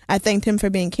on. I thanked him for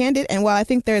being candid, and while I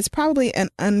think there is probably an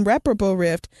unreparable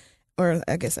rift, or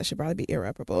I guess I should probably be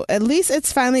irreparable, at least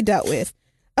it's finally dealt with.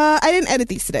 I didn't edit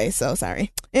these today, so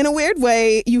sorry. In a weird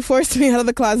way, you forced me out of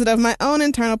the closet of my own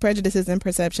internal prejudices and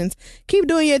perceptions. Keep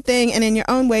doing your thing, and in your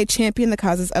own way, champion the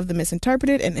causes of the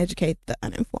misinterpreted and educate the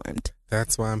uninformed.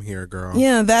 That's why I'm here, girl.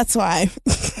 Yeah, that's why.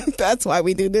 That's why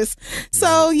we do this.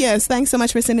 So, yes, thanks so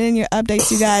much for sending in your updates,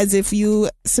 you guys. If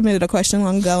you submitted a question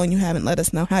long ago and you haven't let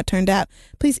us know how it turned out,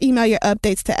 please email your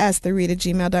updates to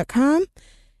asktheread@gmail.com.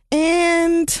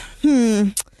 And,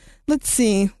 let's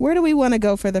see. Where do we want to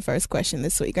go for the first question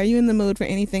this week? Are you in the mood for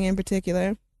anything in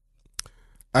particular?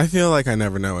 I feel like I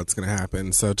never know what's going to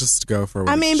happen, so just go for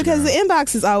what because the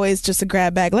inbox is always just a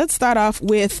grab bag. Let's start off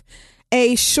with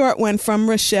a short one from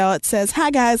Rochelle. It says,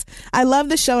 hi guys, I love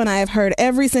the show and I have heard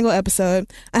every single episode.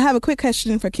 I have a quick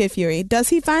question for Kid Fury. Does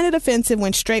he find it offensive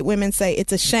when straight women say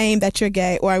it's a shame that you're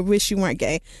gay or I wish you weren't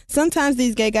gay? Sometimes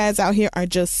these gay guys out here are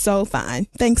just so fine.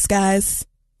 Thanks, guys.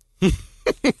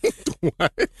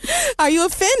 What? Are you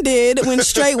offended when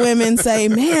straight women say,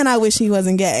 man, I wish he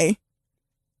wasn't gay?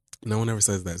 No one ever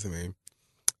says that to me.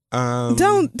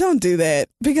 Don't do that,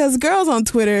 because girls on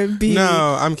Twitter be...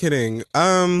 No, I'm kidding.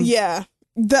 Yeah.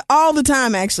 All the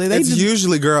time, actually. It's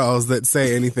usually girls that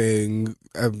say anything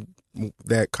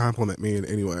that compliment me in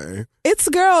any way. It's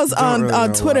girls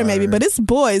on Twitter why. maybe, but it's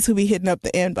boys who be hitting up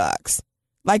the inbox.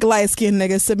 Like light-skinned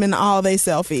niggas submitting all they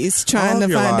selfies, trying to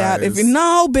find out if...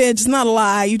 No, bitch, it's not a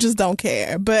lie. You just don't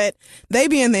care. But they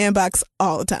be in the inbox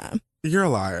all the time. You're a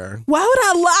liar. Why would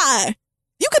I lie?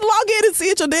 You could log in and see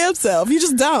it your damn self. You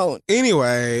just don't.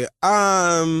 Anyway,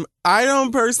 I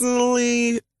don't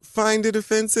personally find it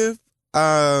offensive.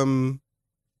 I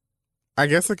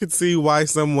guess I could see why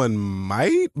someone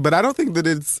might, but I don't think that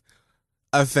it's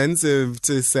offensive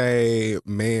to say,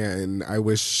 man, I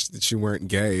wish that you weren't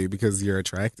gay because you're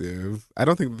attractive. I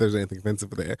don't think that there's anything offensive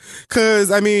there.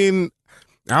 Because, I mean,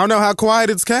 I don't know how quiet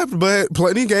it's kept, but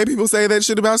plenty of gay people say that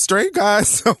shit about straight guys.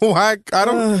 So I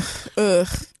don't...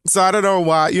 So I don't know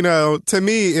why, to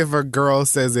me, if a girl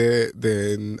says it,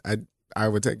 then I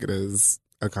would take it as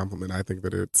a compliment. I think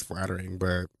that it's flattering,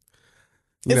 but...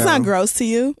 It's not gross to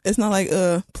you? It's not like,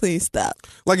 please stop.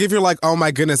 Like if you're like, oh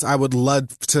my goodness, I would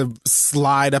love to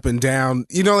slide up and down.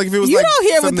 Like if it was you like... don't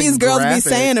hear what these girls graphic. be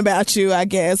saying about you, I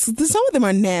guess. Some of them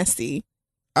are nasty.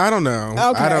 I don't know.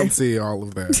 Okay. I don't see all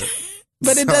of that.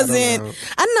 But it doesn't...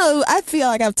 I feel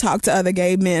like I've talked to other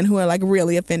gay men who are like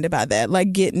really offended by that,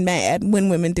 like getting mad when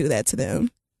women do that to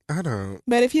them. I don't.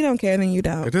 But if you don't care, then you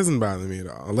don't. It doesn't bother me at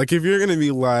all. Like if you're gonna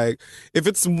be like, if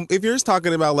you're just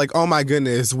talking about like, oh my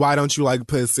goodness, why don't you like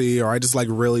pussy? Or I just like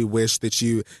really wish that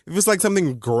you. If it's like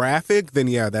something graphic, then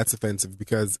yeah, that's offensive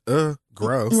because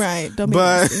gross. Right. Don't be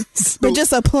nasty. But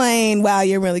just a plain, wow,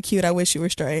 you're really cute. I wish you were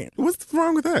straight. What's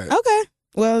wrong with that? Okay.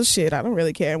 Well, shit, I don't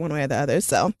really care one way or the other.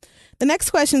 So the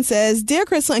next question says, Dear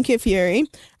Crystal and Kid Fury,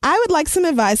 I would like some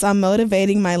advice on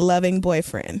motivating my loving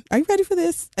boyfriend. Are you ready for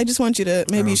this? I just want you to,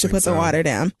 maybe you should put the water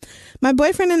down. My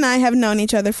boyfriend and I have known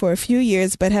each other for a few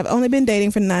years, but have only been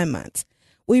dating for 9 months.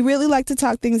 We really like to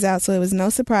talk things out, so it was no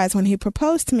surprise when he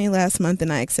proposed to me last month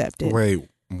and I accepted. Wait.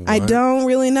 What? I don't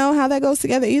really know how that goes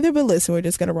together either, but listen, we're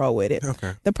just going to roll with it.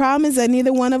 Okay. The problem is that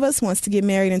neither one of us wants to get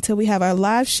married until we have our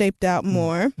lives shaped out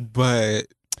more. But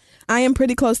I am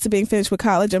pretty close to being finished with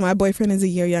college, and my boyfriend is a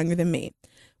year younger than me.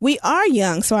 We are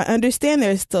young, so I understand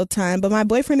there is still time, but my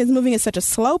boyfriend is moving at such a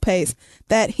slow pace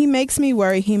that he makes me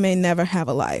worry he may never have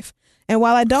a life. And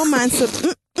while I don't mind...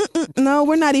 No,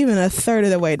 we're not even a third of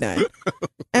the way done.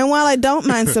 And while I don't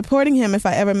mind supporting him if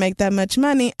I ever make that much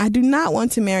money, I do not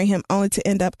want to marry him only to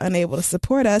end up unable to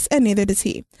support us, and neither does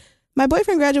he. My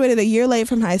boyfriend graduated a year late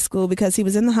from high school because he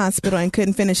was in the hospital and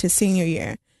couldn't finish his senior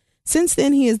year. Since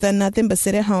then, he has done nothing but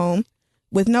sit at home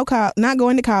with not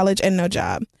going to college and no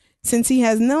job. Since he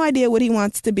has no idea what he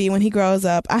wants to be when he grows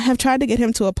up, I have tried to get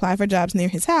him to apply for jobs near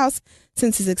his house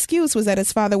since his excuse was that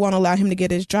his father won't allow him to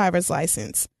get his driver's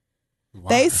license. Why?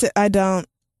 They said, I don't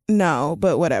know,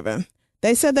 but whatever.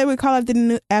 They said they would call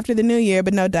after the new year,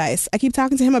 but no dice. I keep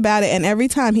talking to him about it, and every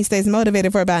time he stays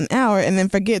motivated for about an hour and then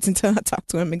forgets until I talk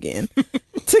to him again.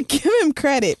 To give him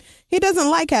credit, he doesn't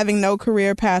like having no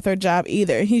career path or job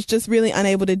either. He's just really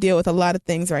unable to deal with a lot of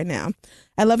things right now.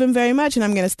 I love him very much, and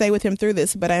I'm going to stay with him through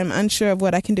this, but I am unsure of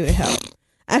what I can do to help.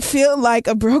 I feel like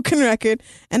a broken record,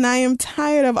 and I am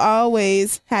tired of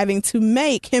always having to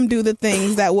make him do the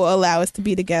things that will allow us to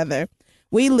be together.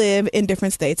 We live in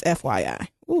different states, FYI.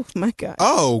 Oh, my God.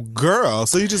 Oh, girl.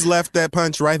 So you just left that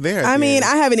punch right there. I mean,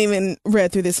 I haven't even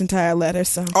read through this entire letter,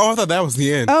 so. Oh, I thought that was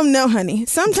the end. Oh, no, honey.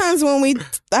 Sometimes when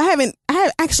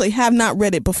I actually have not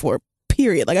read it before,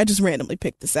 period. Like, I just randomly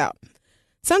picked this out.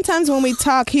 Sometimes when we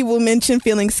talk, he will mention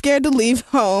feeling scared to leave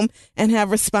home and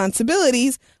have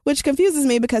responsibilities, which confuses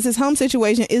me because his home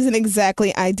situation isn't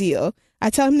exactly ideal. I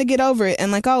tell him to get over it,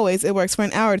 and like always, it works for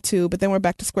an hour or two, but then we're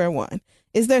back to square one.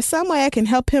 Is there some way I can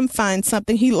help him find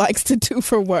something he likes to do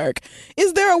for work?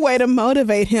 Is there a way to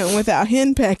motivate him without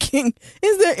henpecking?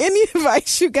 Is there any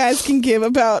advice you guys can give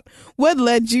about what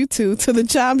led you to the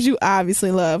jobs you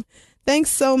obviously love? Thanks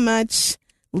so much,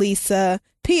 Lisa.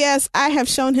 P.S. I have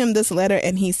shown him this letter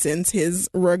and he sends his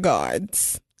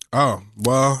regards. Oh,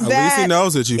 well, at least he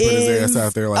knows that you put his ass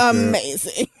out there like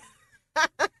amazing.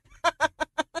 that.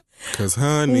 Because,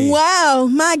 honey. Wow,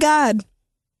 my God.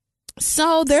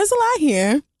 So there's a lot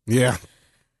here. Yeah.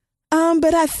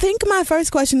 But I think my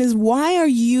first question is, why are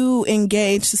you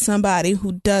engaged to somebody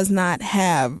who does not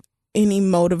have any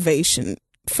motivation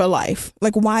for life?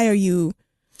 Like, why are you...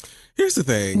 Here's the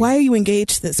thing. Why are you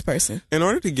engaged to this person? In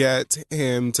order to get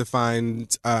him to find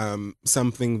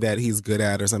something that he's good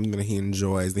at or something that he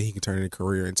enjoys that he can turn a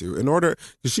career into, because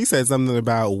she said something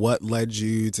about what led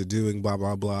you to doing blah,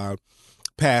 blah, blah,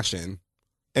 passion.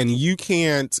 And you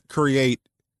can't create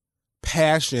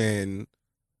passion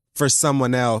for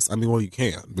someone else. I mean, well, you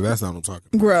can, but that's not what I'm talking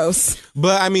about. Gross.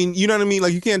 But I mean, you know what I mean?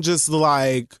 Like, you can't just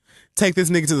like take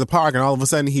this nigga to the park and all of a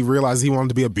sudden he realizes he wanted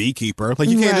to be a beekeeper. Like,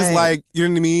 you can't just like, you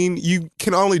know what I mean? You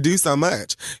can only do so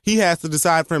much. He has to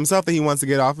decide for himself that he wants to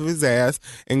get off of his ass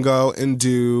and go and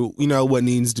do, you know, what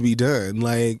needs to be done.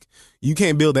 Like, you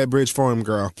can't build that bridge for him,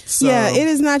 girl. So, yeah, it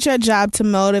is not your job to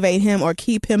motivate him or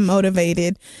keep him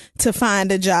motivated to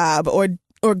find a job or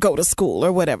go to school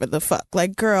or whatever the fuck.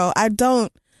 Like, girl, I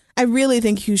really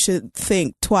think you should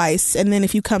think twice. And then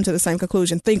if you come to the same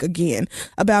conclusion, think again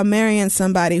about marrying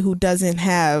somebody who doesn't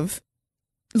have,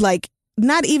 like,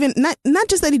 not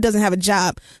just that he doesn't have a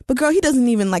job, but girl, he doesn't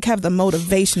even like have the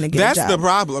motivation to get a job. That's the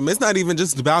problem. It's not even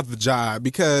just about the job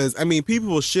because, I mean, people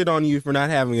will shit on you for not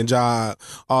having a job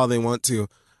all they want to.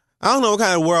 I don't know what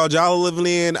kind of world y'all are living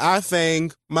in. I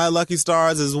thank my lucky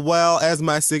stars as well as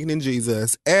my sickening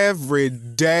Jesus every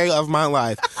day of my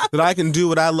life that I can do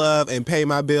what I love and pay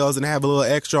my bills and have a little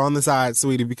extra on the side,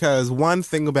 sweetie. Because one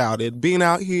thing about it, being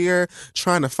out here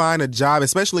trying to find a job,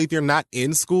 especially if you're not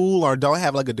in school or don't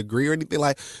have like a degree or anything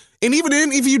like, and even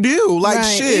if you do, like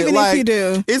right, shit, even like if you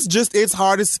do. it's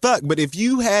hard as fuck. But if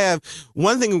you have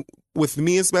one thing with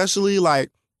me, especially like,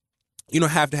 you don't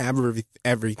have to have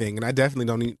everything, and I definitely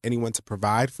don't need anyone to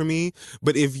provide for me.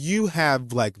 But if you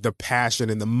have like the passion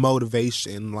and the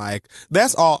motivation, like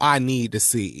that's all I need to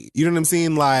see. You know what I'm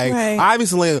saying? Like, right.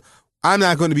 Obviously, I'm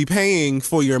not going to be paying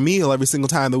for your meal every single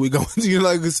time that we go. You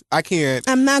know, 'cause I can't.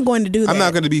 I'm not going to do that. I'm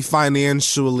not going to be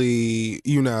financially,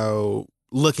 you know,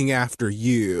 looking after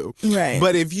you. Right.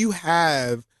 But if you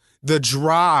have the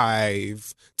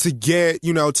drive to get,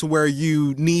 you know, to where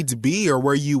you need to be or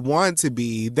where you want to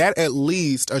be, that at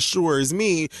least assures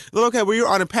me that, okay, well, you're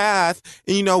on a path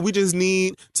and, you know, we just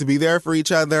need to be there for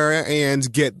each other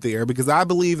and get there, because I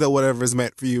believe that whatever is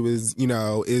meant for you is, you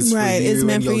know, is right, for you, it's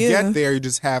meant and you'll for you. get there. You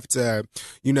just have to,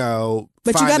 you know,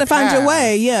 but you got to find your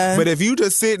way, yeah. But if you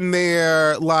just sitting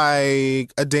there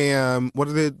like a damn, what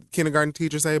did the kindergarten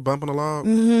teacher say? Bumping along?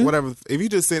 Mm-hmm. Whatever. If you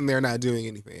just sitting there not doing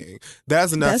anything,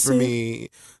 that's enough for me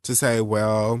to say,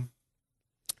 well,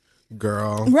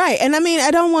 girl. Right. And I mean,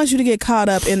 I don't want you to get caught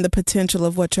up in the potential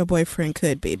of what your boyfriend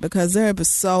could be, because there are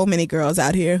so many girls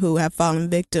out here who have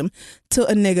fallen victim to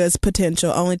a nigga's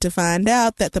potential only to find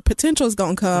out that the potential is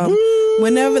going to come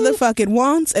whenever the fuck it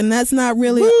wants, and that's not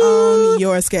really on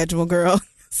your schedule, girl.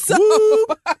 So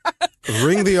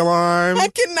ring the alarm. I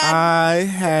cannot. I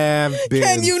have been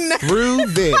Can you not? through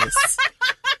this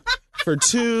for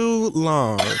too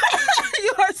long.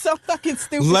 You are so fucking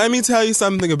stupid. Let me tell you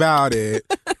something about it.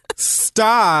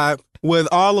 Stop with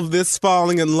all of this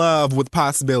falling in love with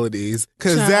possibilities.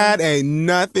 Because that ain't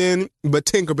nothing but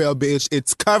Tinkerbell, bitch.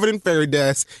 It's covered in fairy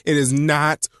dust. It is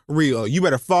not real. You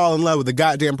better fall in love with the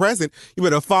goddamn present. You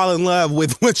better fall in love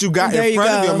with what you got in front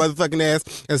of your motherfucking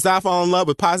ass and stop falling in love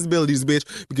with possibilities,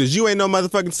 bitch. Because you ain't no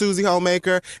motherfucking Susie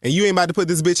homemaker and you ain't about to put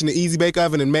this bitch in the easy bake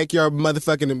oven and make your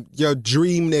motherfucking, your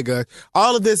dream nigga.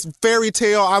 All of this fairy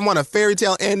tale, I want a fairy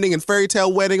tale ending and fairy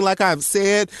tale wedding, like I've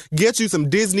said. Get you some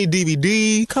Disney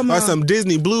DVD or some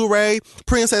Disney Blu-ray.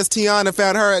 Princess Tiana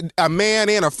found her a man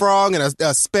and a frog and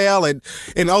a spell and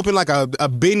opened like a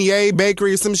beignet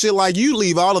bakery or some shit. Like, you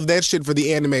leave all of that shit for the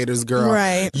animators, girl.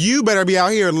 Right. You better be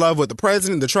out here in love with the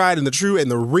president, the tried and the true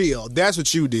and the real. That's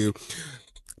what you do.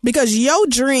 Because your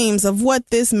dreams of what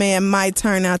this man might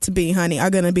turn out to be, honey, are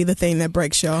going to be the thing that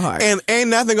breaks your heart. And ain't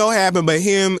nothing going to happen but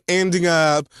him ending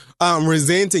up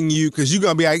resenting you because you're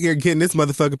going to be out here getting this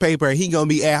motherfucking paper and he going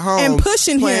to be at home and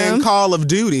pushing playing him. Call of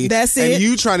Duty. That's it. And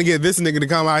you trying to get this nigga to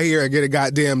come out here and get a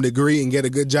goddamn degree and get a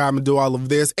good job and do all of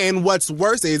this. And what's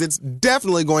worse is it's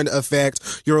definitely going to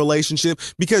affect your relationship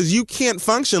because you can't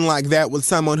function like that with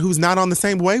someone who's not on the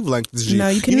same wavelength as you. No,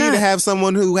 you cannot. You need to have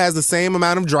someone who has the same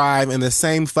amount of drive and the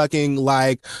same fucking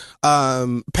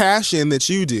passion that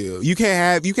you do. You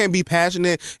can't be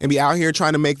passionate and be out here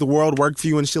trying to make the world work for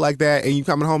you and shit like that, and you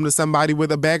coming home to somebody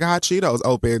with a bag of hot Cheetos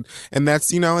open, and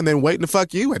that's, and then waiting to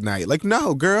fuck you at night. Like,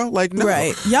 no, girl, like, no.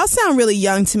 Right. Y'all sound really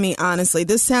young to me, honestly.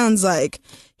 This sounds like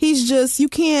he's just,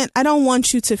 I don't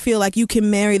want you to feel like you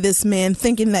can marry this man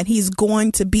thinking that he's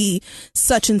going to be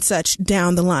such and such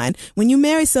down the line. When you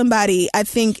marry somebody, I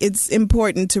think it's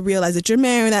important to realize that you're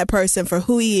marrying that person for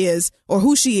who he is or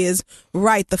who she is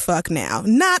right the fuck now.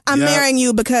 Not, I'm marrying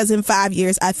you because in 5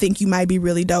 years I think you might be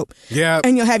really dope. Yeah.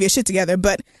 And you'll have your shit together.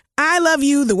 But I love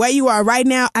you the way you are right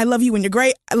now. I love you when you're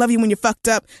great. I love you when you're fucked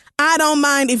up. I don't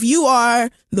mind if you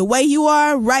are the way you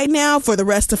are right now for the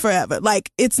rest of forever. Like,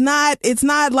 it's not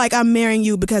like I'm marrying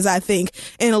you because I think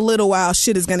in a little while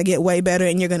shit is going to get way better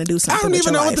and you're going to do something. I don't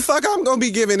even know what the fuck I'm going to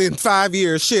be giving in 5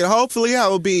 years. Shit, hopefully I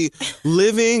will be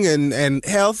living and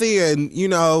healthy and,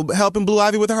 helping Blue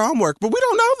Ivy with her homework. But we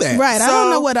don't know that. Right. I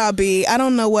don't know what I'll be. I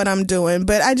don't know what I'm doing.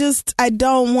 But I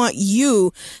don't want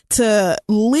you to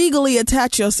legally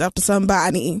attach yourself to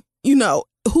somebody,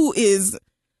 who is...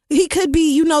 He could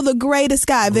be, the greatest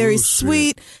guy, very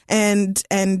sweet and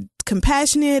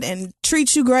compassionate and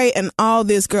treats you great and all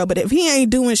this, girl. But if he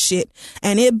ain't doing shit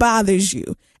and it bothers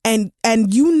you and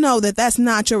you know that that's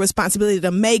not your responsibility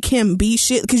to make him be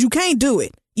shit, because you can't do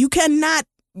it. You cannot.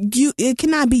 It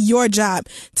cannot be your job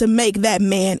to make that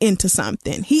man into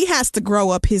something. He has to grow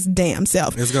up his damn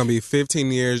self. It's going to be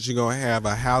 15 years. You're going to have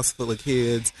a house full of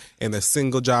kids and a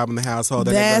single job in the household.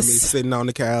 And they're going to be sitting on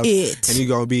the couch. And you're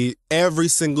going to be every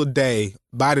single day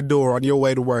by the door on your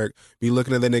way to work, be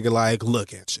looking at the nigga like,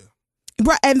 look at you.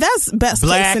 Right. And that's best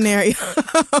case scenario.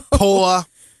 Poor.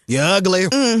 You're ugly.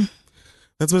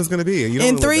 That's what it's going to be.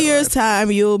 In 3 years'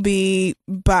 time, you'll be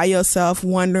by yourself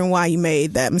wondering why you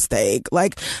made that mistake.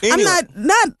 Like, anyway.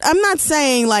 I'm not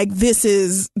saying like this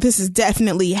is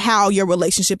definitely how your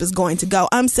relationship is going to go.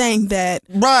 I'm saying that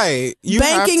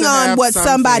banking on what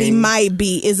somebody might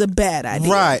be is a bad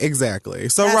idea. Right, exactly.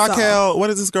 So that's Raquel, what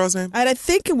is this girl's name? I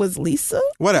think it was Lisa.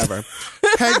 Whatever.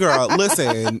 Hey girl,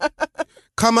 listen.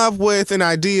 Come up with an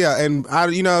idea, and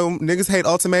niggas hate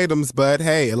ultimatums, but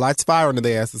hey, it lights fire under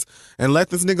their asses. And let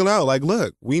this nigga know, like,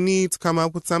 look, we need to come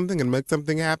up with something and make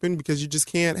something happen because you just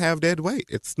can't have dead weight.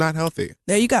 It's not healthy.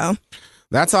 There you go.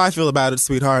 That's how I feel about it,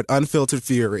 sweetheart. Unfiltered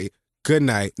fury. Good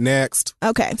night. Next.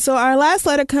 Okay, so our last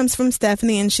letter comes from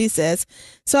Stephanie, and she says,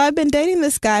 so I've been dating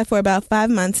this guy for about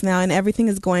 5 months now, and everything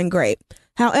is going great.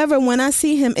 However, when I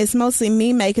see him, it's mostly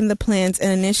me making the plans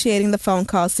and initiating the phone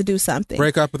calls to do something.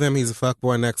 Break up with him. He's a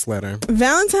fuckboy. Next letter.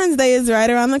 Valentine's Day is right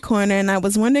around the corner, and I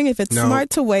was wondering if it's smart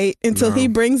to wait until he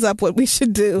brings up what we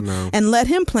should do and let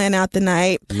him plan out the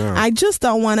night. I just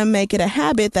don't want to make it a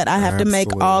habit that I have to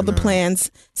make all the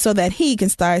plans so that he can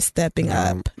start stepping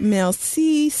up.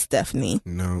 Merci, Stephanie.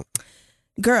 No.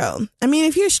 Girl, I mean,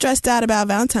 if you're stressed out about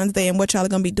Valentine's Day and what y'all are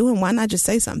going to be doing, why not just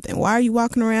say something? Why are you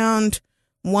walking around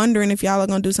wondering if y'all are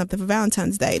going to do something for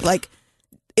Valentine's Day? Like,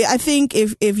 I think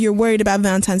if you're worried about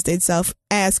Valentine's Day itself,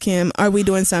 ask him, are we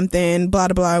doing something, blah,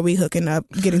 blah, blah, are we hooking up,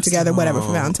 getting together, whatever,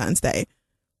 for Valentine's Day?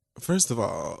 First of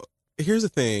all, here's the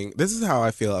thing. This is how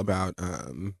I feel about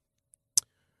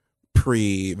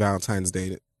pre-Valentine's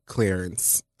Day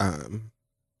clearance.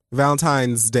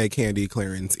 Valentine's Day candy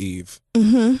clearance eve.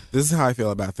 Mm-hmm. This is how I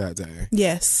feel about that day.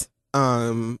 Yes.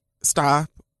 Stop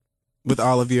with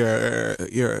all of your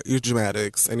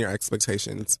dramatics and your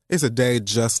expectations. It's a day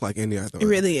just like any other one. It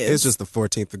really is. It's just the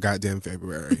 14th of goddamn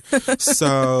February.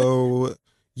 So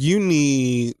you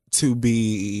need to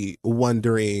be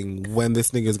wondering when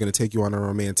this nigga is going to take you on a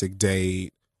romantic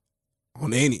date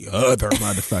on any other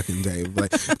motherfucking day.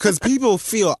 Like, because people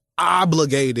feel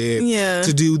obligated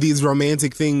to do these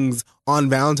romantic things on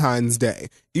Valentine's Day.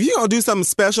 If you're going to do something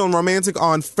special and romantic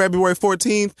on February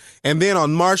 14th and then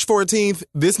on March 14th,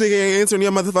 this nigga ain't answering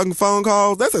your motherfucking phone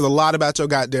calls, that says a lot about your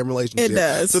goddamn relationship. It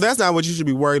does. So that's not what you should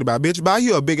be worried about. Bitch, buy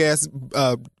you a big ass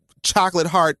chocolate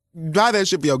heart. Buy that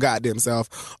shit for your goddamn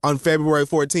self on February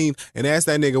 14th and ask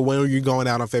that nigga when are you going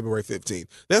out on February 15th.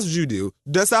 That's what you do.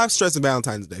 Just stop stressing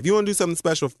Valentine's Day. If you want to do something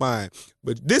special, fine.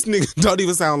 But this nigga don't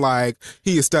even sound like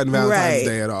he is studying Valentine's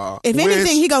Day at all. If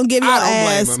anything, he gonna give your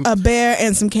ass a bear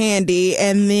and some candy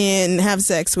and then have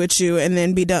sex with you and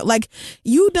then be done. Like,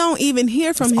 you don't even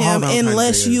hear from him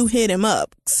unless you hit him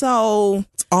up. So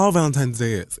it's all Valentine's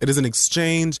Day is. It is an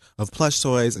exchange of plush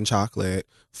toys and chocolate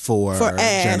for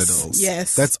ass. Genitals.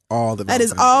 Yes. That's all that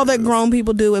is all that grown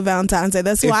people do with Valentine's Day.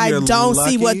 That's why I don't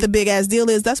see what the big ass deal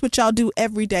is. That's what y'all do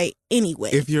every day anyway.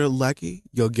 If you're lucky,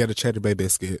 you'll get a Cheddar Bay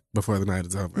biscuit before the night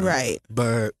is over. Right.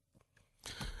 But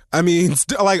I mean,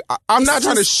 like, I'm not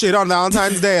trying to shit on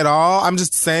Valentine's Day at all. I'm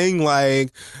just saying,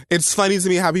 like, it's funny to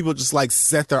me how people just, like,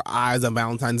 set their eyes on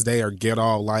Valentine's Day or get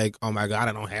all, like, oh, my God,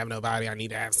 I don't have nobody. I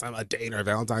need to have a date or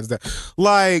Valentine's Day.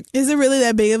 Like, is it really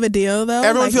that big of a deal, though?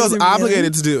 Everyone feels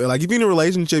obligated to do it. Like, if you're in a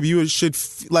relationship, you should,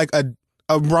 like, a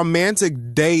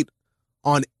romantic date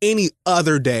on any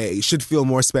other day should feel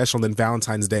more special than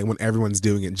Valentine's Day when everyone's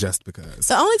doing it just because.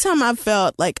 The only time I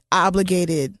felt, like,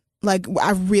 obligated, like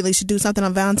I really should do something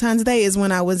on Valentine's Day is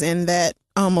when I was in that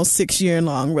almost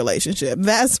 6-year-long relationship.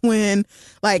 That's when,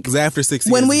 like, after 6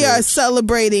 years, when we are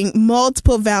celebrating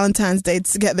multiple Valentine's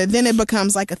days together, then it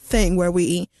becomes like a thing where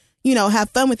we, you know,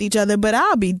 have fun with each other. But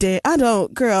I'll be damned. I'll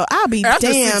be after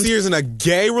damned. After 6 years in a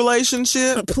gay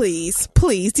relationship? Please.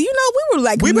 Do you know we were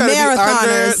like we better marathoners? Be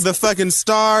under the fucking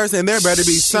stars, and there better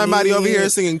be somebody over here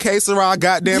singing K Sarah,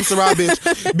 goddamn Sarah,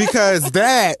 bitch, because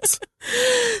that.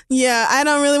 Yeah, I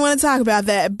don't really want to talk about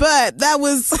that, but that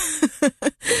was,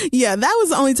 that was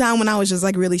the only time when I was just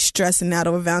like really stressing out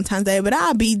over Valentine's Day. But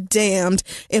I'll be damned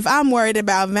if I'm worried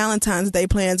about Valentine's Day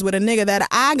plans with a nigga that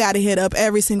I gotta hit up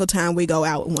every single time we go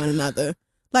out with one another.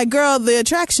 Like, girl, the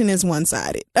attraction is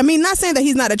one-sided. I mean, not saying that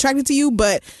he's not attracted to you,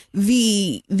 but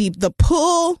the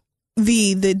pull,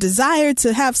 the desire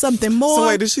to have something more. So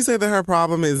wait, did she say that her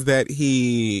problem is that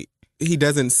he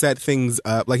doesn't set things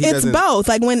up? Like, it's both.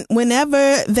 Like,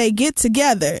 whenever they get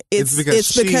together, it's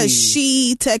because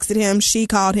she texted him, she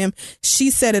called him,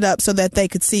 she set it up so that they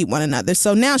could see one another.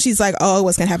 So now she's like, oh,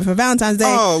 what's gonna happen for Valentine's Day?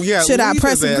 Oh yeah, should I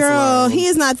press it, girl? He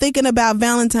is not thinking about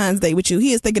Valentine's Day with you.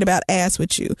 He is thinking about ass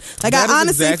with you. Like, I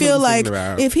honestly feel like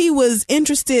if he was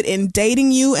interested in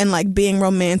dating you and like being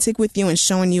romantic with you and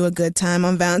showing you a good time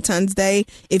on Valentine's Day,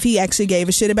 if he actually gave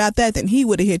a shit about that, then he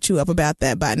would have hit you up about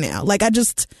that by now. Like, I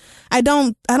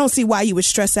don't see why you would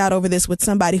stress out over this with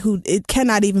somebody who it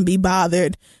cannot even be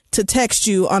bothered to text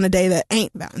you on a day that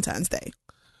ain't Valentine's Day.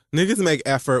 Niggas make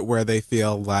effort where they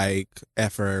feel like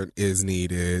effort is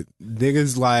needed.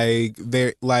 Niggas like,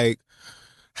 they're like,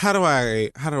 how do I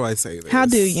say this? How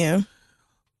do you?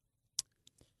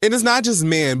 It is not just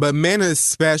men, but men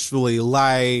especially,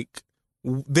 like,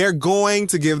 they're going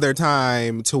to give their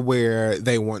time to where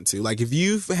they want to. Like, if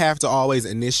you have to always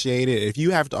initiate it, if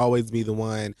you have to always be the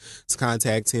one to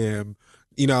contact him,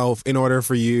 you know, in order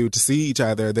for you to see each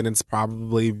other, then it's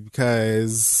probably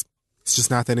because it's just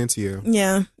not that into you.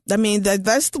 Yeah. I mean,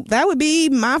 that would be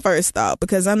my first thought,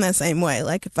 because I'm that same way.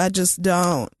 Like, if I just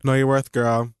don't know your worth,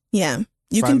 girl. Yeah.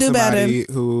 You can do better.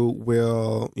 Who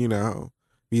will, you know,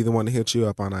 be the one to hit you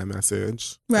up on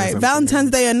iMessage. Right.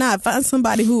 Valentine's Day or not, find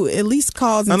somebody who at least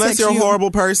calls and unless texts you're a horrible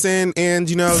person and,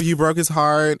 you know, you broke his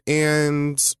heart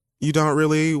and you don't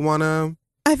really want to.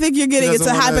 I think you're getting into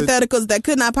hypotheticals that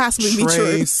could not possibly be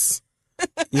true.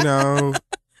 You know,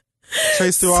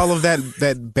 trace through all of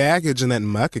that baggage and that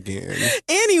muck again.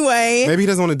 Anyway. Maybe he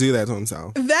doesn't want to do that to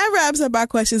himself. That wraps up our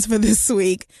questions for this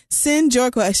week. Send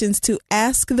your questions to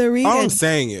Ask the Reader. All I'm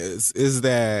saying is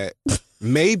that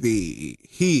maybe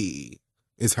he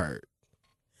is hurt.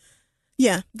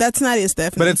 Yeah, that's not it,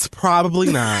 Stephanie. But it's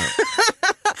probably not.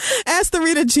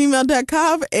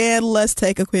 AskTheReader@gmail.com, and let's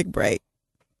take a quick break.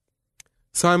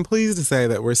 So I'm pleased to say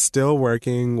that we're still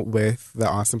working with the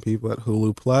awesome people at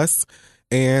Hulu Plus,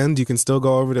 and you can still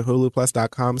go over to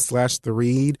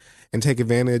huluplus.com/theread and take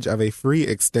advantage of a free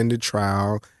extended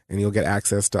trial, and you'll get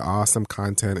access to awesome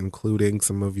content, including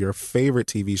some of your favorite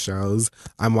TV shows.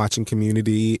 I'm watching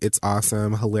Community. It's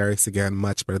awesome, hilarious again,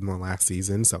 much better than the last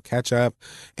season, so catch up.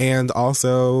 And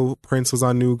also, Prince was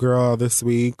on New Girl this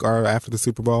week or after the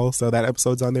Super Bowl, so that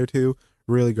episode's on there too.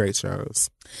 Really great shows.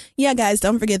 Yeah, guys,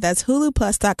 don't forget that's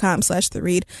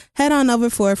huluplus.com/theread. Head on over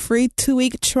for a free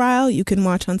 2-week trial. You can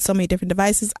watch on so many different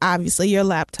devices. Obviously, your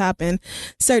laptop and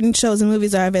certain shows and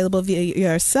movies are available via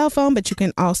your cell phone, but you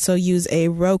can also use a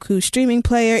Roku streaming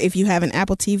player. If you have an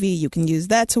Apple TV, you can use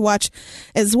that to watch,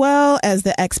 as well as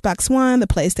the Xbox One, the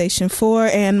PlayStation 4,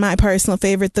 and my personal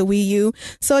favorite, the Wii U.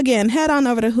 So again, head on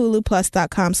over to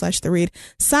huluplus.com/theread.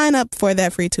 Sign up for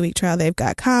that free 2-week trial. They've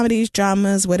got comedies,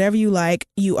 dramas, whatever you like.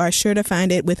 You are sure to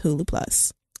find it with Hulu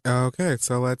Plus. Okay,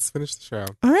 so let's finish the show.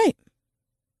 All right.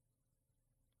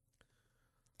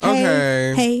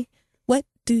 Okay. Hey, what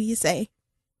do you say?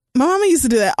 My mama used to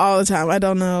do that all the time. I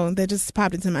don't know. That just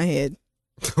popped into my head.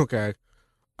 Okay.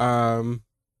 The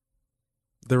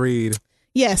read.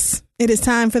 Yes, it is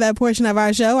time for that portion of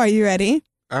our show. Are you ready?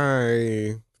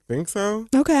 I think so.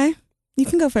 Okay. You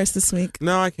can go first this week.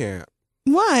 No, I can't.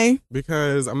 Why?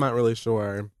 Because I'm not really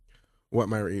sure what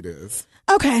my read is.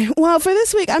 Okay, well, for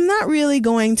this week, I'm not really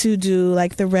going to do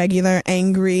like the regular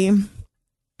angry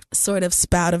sort of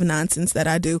spout of nonsense that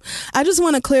I do. I just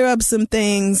want to clear up some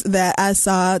things that I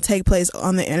saw take place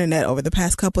on the internet over the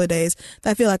past couple of days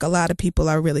that I feel like a lot of people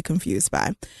are really confused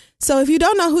by. So if you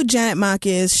don't know who Janet Mock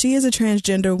is, she is a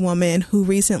transgender woman who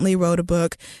recently wrote a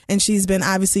book, and she's been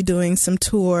obviously doing some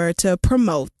tour to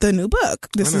promote the new book.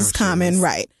 This is common,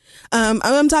 right?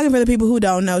 I'm talking for the people who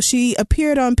don't know. She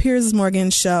appeared on Piers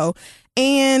Morgan's show,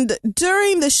 and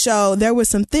during the show, there were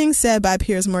some things said by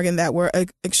Piers Morgan that were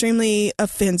extremely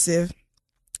offensive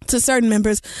to certain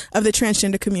members of the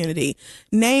transgender community.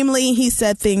 Namely, he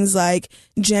said things like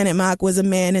Janet Mock was a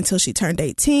man until she turned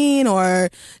 18, or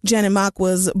Janet Mock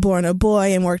was born a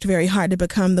boy and worked very hard to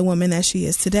become the woman that she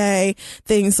is today.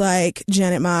 Things like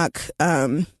Janet Mock,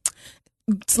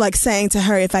 like saying to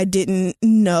her, if I didn't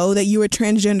know that you were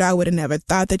transgender, I would have never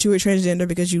thought that you were transgender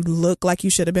because you look like you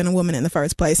should have been a woman in the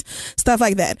first place. Stuff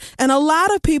like that. And a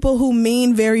lot of people who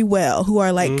mean very well, who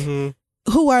are like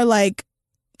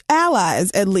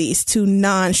allies, at least, to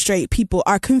non-straight people,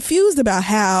 are confused about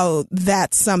how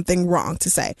that's something wrong to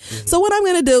say. So what I'm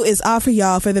going to do is offer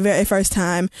y'all for the very first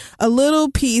time a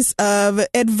little piece of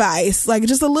advice, like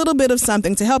just a little bit of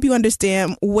something to help you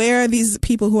understand where these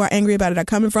people who are angry about it are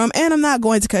coming from. And I'm not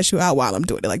going to cuss you out while I'm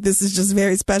doing it. Like, this is just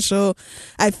very special.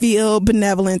 I feel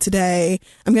benevolent today.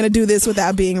 I'm going to do this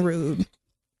without being rude.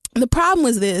 The problem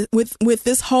was this, with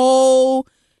this whole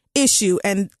issue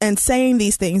and saying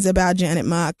these things about Janet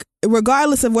Mock,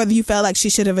 regardless of whether you felt like she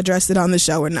should have addressed it on the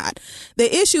show or not. The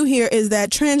issue here is that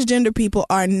transgender people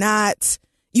are not,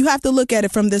 you have to look at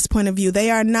it from this point of view. They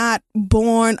are not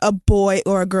born a boy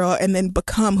or a girl and then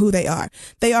become who they are.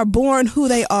 They are born who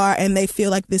they are, and they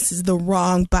feel like this is the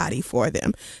wrong body for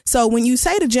them. So when you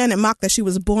say to Janet Mock that she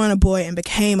was born a boy and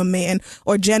became a man,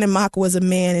 or Janet Mock was a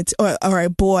man or a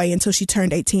boy until she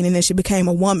turned 18 and then she became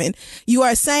a woman, you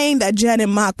are saying that Janet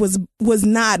Mock was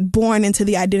not born into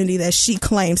the identity that she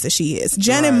claims that she is.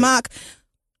 Janet Mock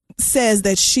says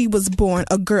that she was born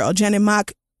a girl. Janet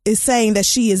Mock is saying that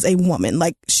she is a woman.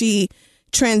 Like, she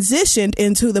transitioned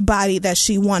into the body that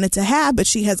she wanted to have, but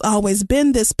she has always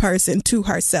been this person to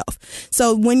herself.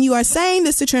 So when you are saying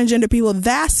this to transgender people,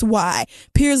 that's why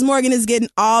Piers Morgan is getting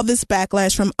all this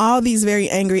backlash from all these very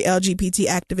angry LGBT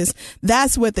activists.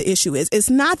 That's what the issue is. It's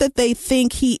not that they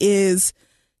think he is,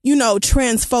 you know,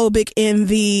 transphobic in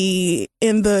the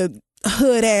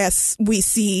hood ass, we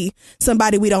see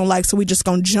somebody we don't like, so we just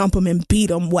gonna jump them and beat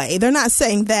them way. They're not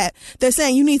saying that. They're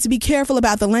saying you need to be careful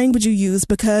about the language you use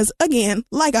because, again,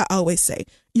 like I always say,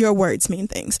 your words mean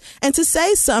things. And to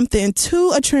say something to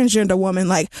a transgender woman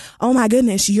like, oh my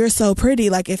goodness, you're so pretty,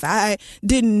 like if I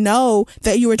didn't know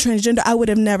that you were transgender, I would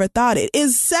have never thought it,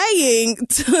 is saying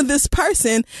to this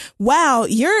person, wow,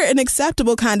 you're an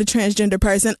acceptable kind of transgender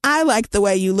person. I like the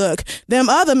way you look. Them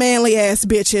other manly ass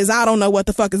bitches, I don't know what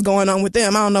the fuck is going on with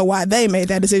them. I don't know why they made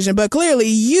that decision, but clearly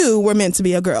you were meant to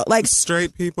be a girl. Like,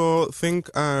 straight people think,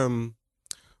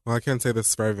 well, I can't say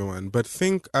this for everyone, but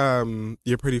think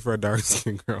you're pretty for a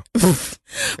dark-skinned girl. It's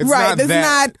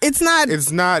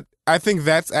not. I think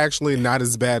that's actually not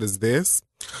as bad as this,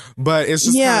 but it's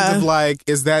just kind of like,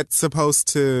 is that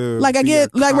supposed to, like, I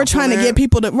get, like, we're trying to get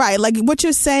people to, right, like, what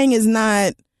you're saying is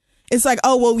not, it's like,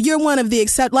 oh, well, you're one of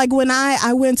the like when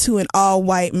I went to an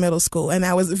all-white middle school, and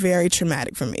that was very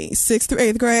traumatic for me. 6th through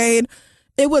 8th grade,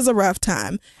 it was a rough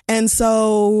time. And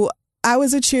so I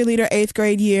was a cheerleader 8th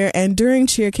grade year, and during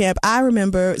cheer camp, I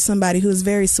remember somebody who was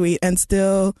very sweet and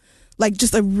still, like,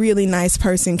 just a really nice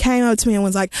person came up to me and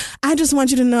was like, I just want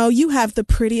you to know you have the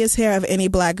prettiest hair of any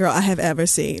black girl I have ever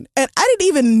seen. And I didn't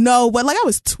even know what, like, I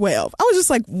was 12. I was just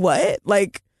like, what?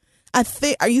 Like,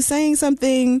 are you saying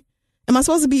something? am I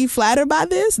supposed to be flattered by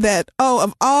this? That,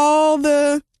 of all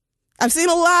the... I've seen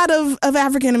a lot of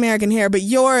African-American hair, but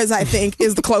yours, I think,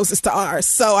 is the closest to ours.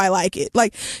 So I like it.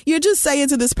 Like, you're just saying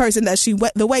to this person that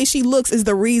the way she looks is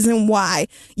the reason why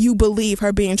you believe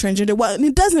her being transgender. Well,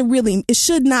 it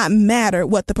should not matter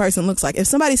what the person looks like. If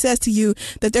somebody says to you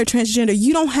that they're transgender,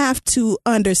 you don't have to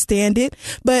understand it,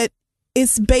 but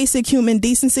it's basic human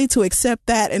decency to accept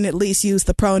that and at least use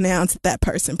the pronouns that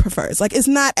person prefers. Like, it's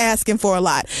not asking for a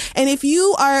lot. And if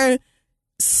you are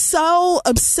so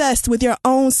obsessed with your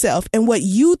own self and what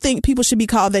you think people should be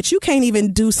called that you can't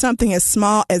even do something as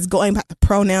small as going by the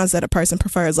pronouns that a person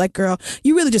prefers, like, girl,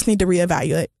 you really just need to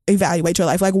evaluate your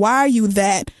life. Like, why are you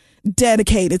that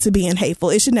dedicated to being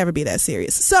hateful? It should never be that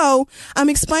serious. So I'm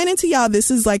explaining to y'all, this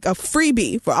is like a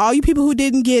freebie for all you people who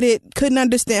didn't get it, couldn't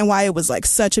understand why it was like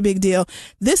such a big deal.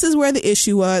 This is where the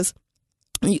issue was.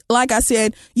 Like I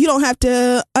said, you don't have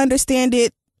to understand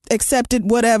it, accept it,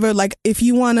 whatever. Like, if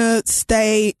you want to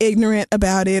stay ignorant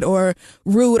about it or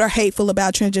rude or hateful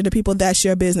about transgender people, that's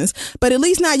your business. But at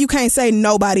least now you can't say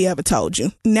nobody ever told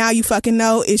you. Now you fucking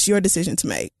know. It's your decision to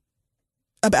make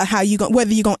about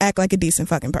whether you're gonna act like a decent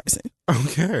fucking person.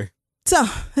 Okay. So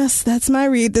that's my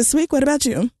read this week. What about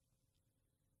you?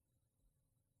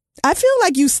 I feel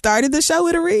like you started the show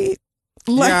with a read.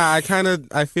 Yeah,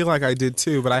 I feel like I did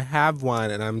too, but I have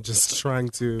one and I'm just trying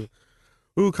to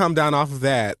come down off of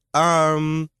that.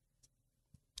 I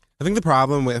think the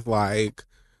problem with like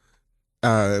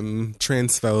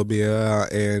transphobia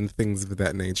and things of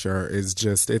that nature is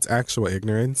just it's actual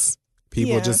ignorance.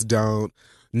 People just don't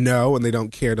know and they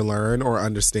don't care to learn or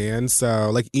understand.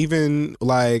 So like even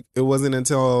like it wasn't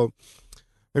until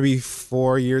maybe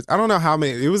 4 years, I don't know how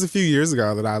many, it was a few years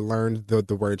ago that I learned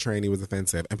the word tranny was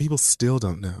offensive, and people still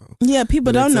don't know. Yeah,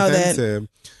 people don't know offensive. That.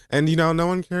 And, you know, no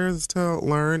one cares to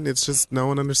learn. It's just no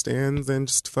one understands and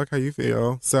just fuck how you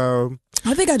feel. So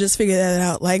I think I just figured that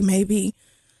out like maybe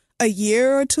a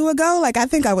year or two ago. Like, I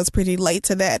think I was pretty late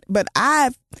to that. But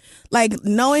I've, like,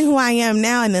 knowing who I am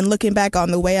now and then looking back on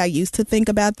the way I used to think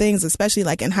about things, especially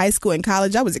like in high school and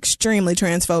college, I was extremely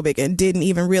transphobic and didn't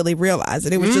even really realize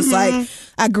it. It was just like,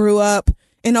 I grew up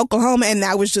in Oklahoma and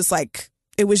that was just like,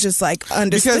 it was just like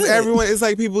understood. Because everyone,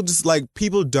 it's like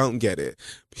people don't get it.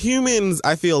 Humans,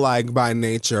 I feel like by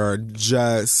nature are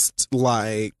just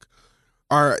like,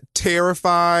 are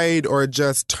terrified or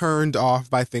just turned off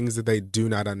by things that they do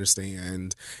not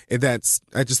understand. And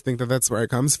I just think that that's where it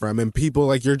comes from. And people,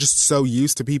 like, you're just so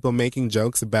used to people making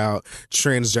jokes about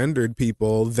transgendered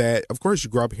people that, of course, you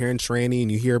grow up hearing tranny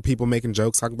and you hear people making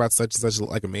jokes talking about such and such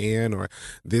like a man or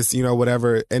this, you know,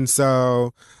 whatever. And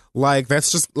so, like,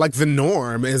 that's just like the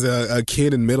norm as a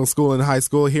kid in middle school and high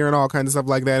school, hearing all kinds of stuff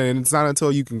like that. And it's not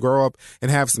until you can grow up and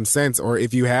have some sense, or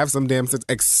if you have some damn sense,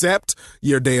 accept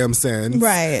your damn sense.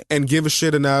 Right. And give a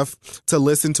shit enough to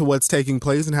listen to what's taking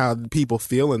place and how people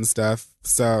feel and stuff.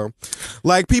 So,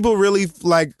 like, people really,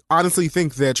 like, honestly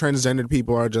think that transgendered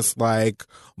people are just, like,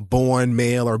 born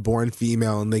male or born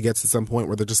female, and they get to some point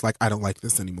where they're just like, I don't like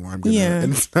this anymore. I'm gonna. Yeah.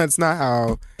 And that's not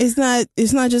how. It's not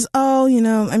just, oh, you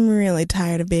know, I'm really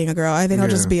tired of being a girl. I think I'll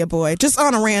just be a boy, just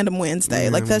on a random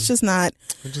Wednesday. Like, that's just not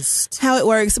how it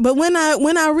works. But when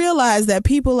I realized that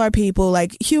people are people,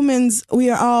 like, humans,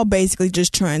 we are all basically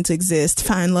just trying to exist,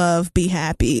 find love, be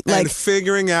happy. Like, and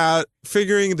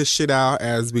figuring the shit out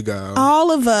as we go.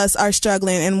 All of us are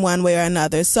struggling in one way or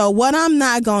another. So what I'm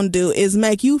not going to do is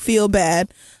make you feel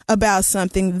bad about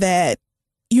something that,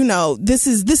 you know, this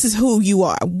is who you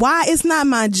are. Why? It's not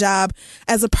my job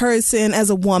as a person, as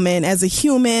a woman, as a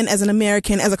human, as an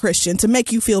American, as a Christian to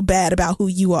make you feel bad about who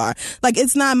you are. Like,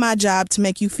 it's not my job to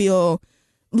make you feel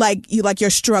like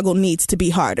your struggle needs to be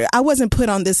harder. I wasn't put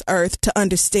on this earth to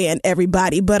understand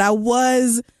everybody, but I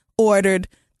was ordered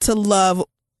to love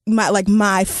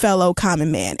my fellow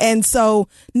common man. And so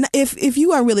if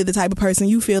you are really the type of person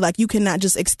you feel like you cannot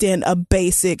just extend a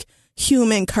basic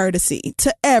human courtesy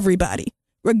to everybody,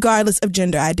 regardless of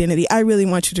gender identity, I really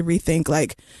want you to rethink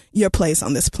like your place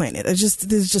on this planet. It's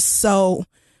just so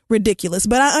ridiculous.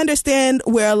 But I understand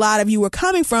where a lot of you were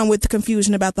coming from with the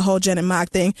confusion about the whole Jen and Mock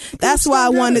thing. That's why I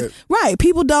wanted, right,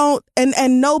 people don't,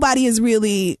 and nobody is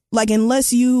really, like,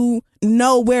 unless you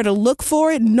know where to look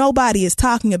for it, nobody is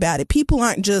talking about it. People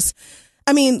aren't just,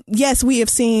 I mean, yes, we have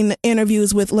seen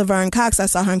interviews with Laverne Cox. I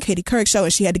saw her on Katie Couric's show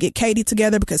and she had to get Katie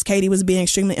together because Katie was being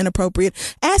extremely inappropriate.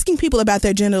 Asking people about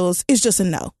their genitals is just a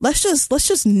no. Let's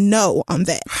just no on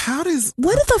that.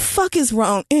 What the fuck is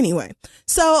wrong? Anyway,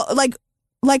 so, like,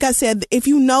 like I said, if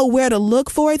you know where to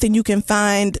look for it, then you can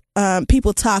find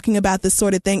people talking about this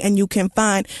sort of thing, and you can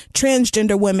find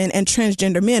transgender women and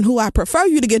transgender men who I prefer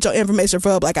you to get your information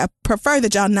from. Like, I prefer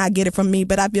that y'all not get it from me,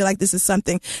 but I feel like this is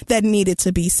something that needed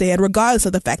to be said, regardless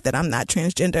of the fact that I'm not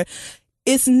transgender.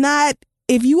 It's not,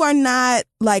 if you are not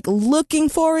like looking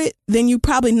for it, then you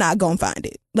probably not gonna find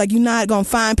it. Like, you're not gonna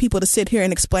find people to sit here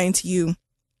and explain to you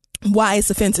why it's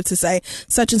offensive to say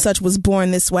such and such was born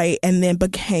this way and then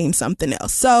became something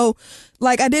else. So,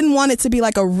 like, I didn't want it to be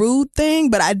like a rude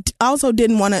thing, but I also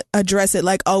didn't want to address it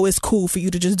like, oh, it's cool for you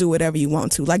to just do whatever you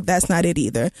want to. Like, that's not it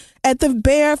either. At the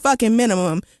bare fucking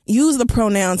minimum, use the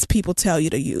pronouns people tell you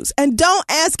to use. And don't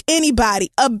ask anybody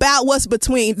about what's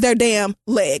between their damn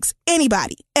legs.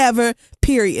 Anybody. Ever.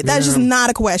 Period. That's just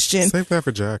not a question. Save that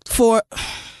for Jack.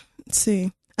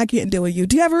 See, I can't deal with you.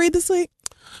 Do you ever read this week?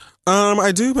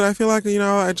 I do, but I feel like,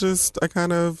 I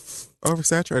kind of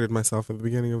oversaturated myself at the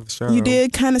beginning of the show. You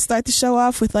did kind of start the show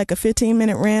off with like a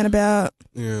 15-minute rant about,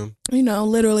 yeah,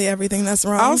 literally everything that's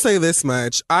wrong. I'll say this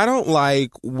much. I don't like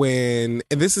when,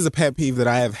 and this is a pet peeve that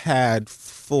I have had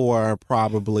for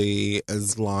probably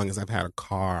as long as I've had a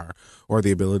car or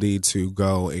the ability to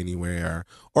go anywhere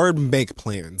or make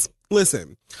plans.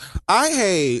 Listen, I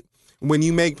hate when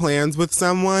you make plans with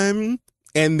someone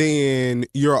and then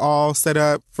you're all set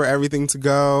up for everything to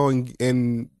go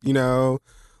and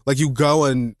like you go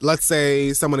and let's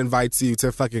say someone invites you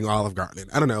to fucking Olive Garden.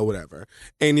 I don't know, whatever.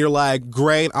 And you're like,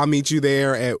 great, I'll meet you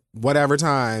there at whatever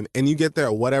time. And you get there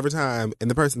at whatever time and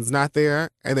the person's not there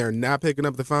and they're not picking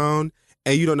up the phone.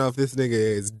 And you don't know if this nigga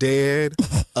is dead,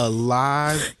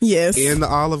 alive, yes, in the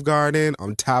Olive Garden,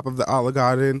 on top of the Olive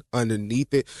Garden,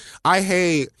 underneath it. I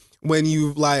hate when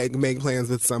you like make plans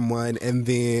with someone and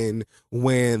then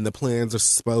when the plans are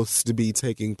supposed to be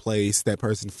taking place, that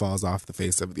person falls off the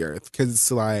face of the earth. Because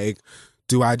it's like,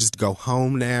 do I just go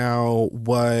home now?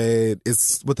 What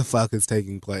the fuck is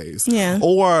taking place? Yeah.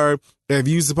 Or if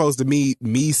you're supposed to meet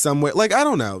me somewhere, like, I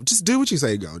don't know. Just do what you say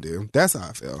you're going to do. That's how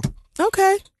I feel.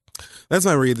 Okay. That's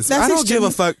my read this. I don't give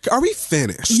a fuck. Are we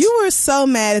finished? You were so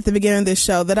mad at the beginning of this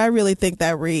show that I really think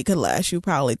that read could last you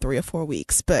probably 3 or 4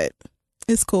 weeks, but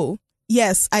it's cool.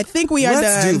 Yes, I think we are done.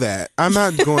 Let's do that. I'm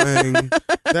not going.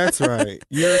 That's right.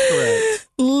 You're correct.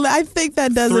 I think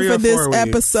that does it for this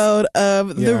episode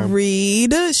of The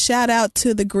Read. Shout out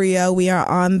to the Griot. We are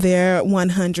on their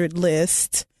 100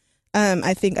 list.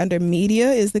 I think under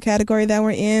media is the category that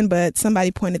we're in, but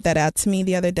somebody pointed that out to me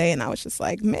the other day and I was just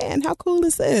like, man, how cool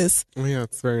is this? Yeah,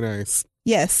 it's very nice.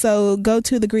 Yes, so go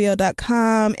to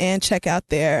thegriot.com and check out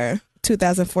their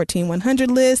 2014 100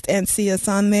 list and see us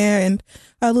on there and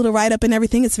our little write-up and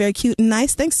everything. It's very cute and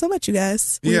nice. Thanks so much, you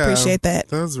guys. We appreciate that.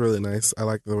 That was really nice. I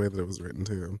like the way that it was written,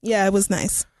 too. Yeah, it was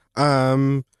nice.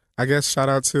 I guess shout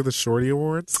out to the Shorty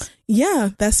Awards. Yeah,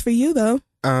 that's for you, though.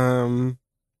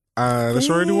 The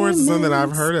Shorty Awards is something that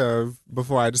I've heard of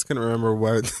before. I just couldn't remember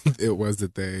what it was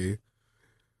that they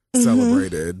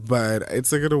celebrated. But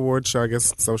it's a good award show. I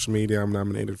guess social media, I'm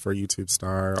nominated for YouTube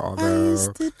Star, although I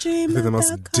think the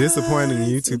most disappointing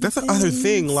YouTube. That's the other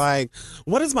thing. Like,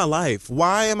 what is my life?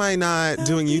 Why am I not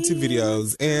doing YouTube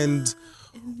videos? And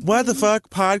what the fuck?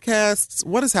 Podcasts?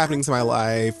 What is happening to my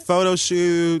life? Photo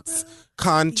shoots,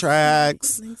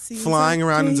 contracts, flying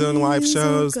around and doing live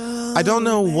shows. I don't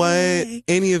know what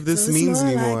any of this means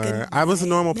anymore. I was a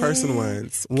normal person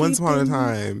once upon a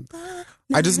time.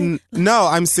 No,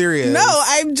 I'm serious. No,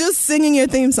 I'm just singing your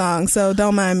theme song, so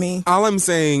don't mind me. All I'm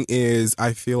saying is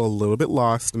I feel a little bit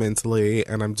lost mentally,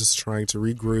 and I'm just trying to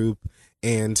regroup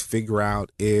and figure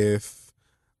out if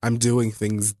I'm doing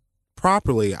things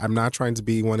properly. I'm not trying to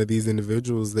be one of these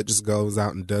individuals that just goes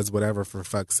out and does whatever for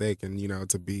fuck's sake and,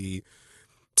 to be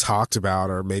talked about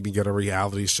or maybe get a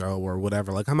reality show or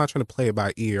whatever. Like, I'm not trying to play it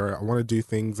by ear. I want to do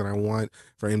things and I want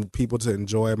for people to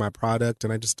enjoy my product,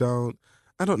 and I just don't.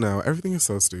 I don't know. Everything is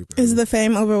so stupid. Is the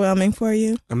fame overwhelming for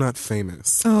you? I'm not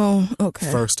famous. Oh,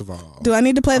 okay. First of all. Do I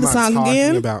need to play the song again? I'm not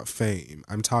talking about fame.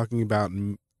 I'm talking about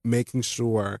making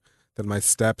sure that my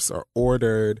steps are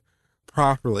ordered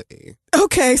properly.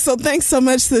 Okay, so thanks so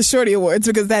much to the Shorty Awards,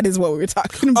 because that is what we were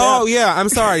talking about. Oh, yeah. I'm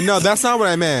sorry. No, that's not what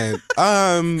I meant.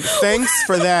 Thanks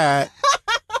for that.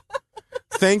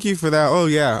 Thank you for that. Oh,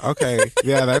 yeah. Okay.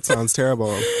 Yeah, that sounds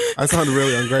terrible. I sound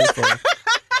really ungrateful.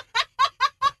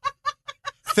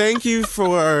 Thank you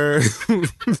for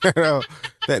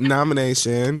that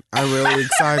nomination. I'm really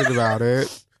excited about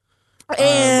it.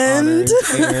 And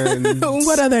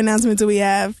what other announcement do we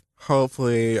have?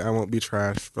 Hopefully I won't be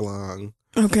trashed for long.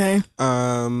 Okay.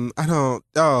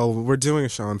 We're doing a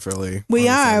show in Philly. We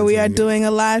are doing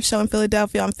a live show in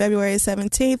Philadelphia on February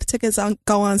 17th. Tickets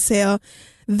go on sale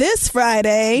This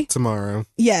Friday. Tomorrow.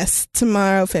 Yes,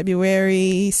 tomorrow,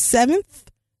 February 7th.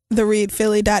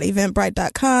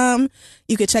 thereadphilly.eventbrite.com.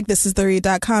 You can check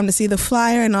thisistheread.com to see the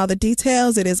flyer and all the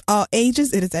details. It is all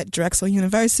ages. It is at Drexel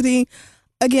University.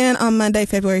 Again, on Monday,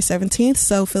 February 17th.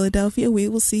 So, Philadelphia, we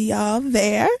will see y'all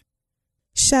there.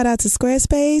 Shout out to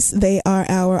Squarespace. They are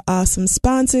our awesome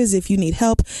sponsors. If you need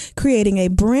help creating a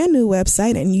brand new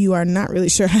website and you are not really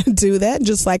sure how to do that,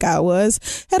 just like I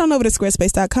was, head on over to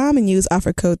squarespace.com and use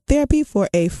offer code therapy for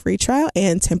a free trial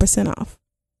and 10% off.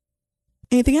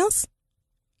 Anything else?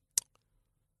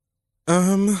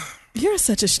 You're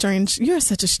such a strange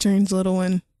little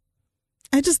one.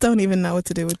 I just don't even know what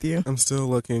to do with you. I'm still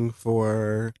looking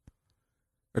for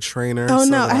a trainer. Oh,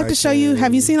 no. I have to show you.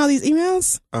 Have you seen all these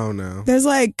emails? Oh, no. There's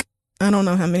I don't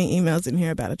know how many emails in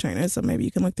here about a trainer, so maybe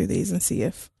you can look through these and see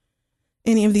if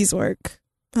any of these work.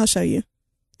 I'll show you.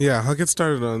 Yeah, I'll get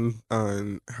started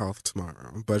on health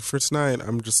tomorrow. But for tonight,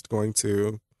 I'm just going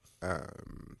to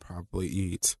probably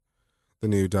eat the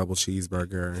new double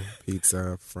cheeseburger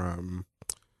pizza from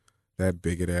that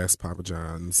bigot-ass Papa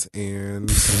John's. And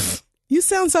you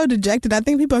sound so dejected. I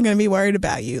think people are going to be worried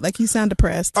about you. Like, you sound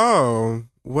depressed. Oh,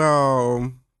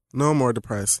 well, no more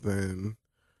depressed than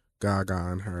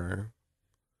Gaga and her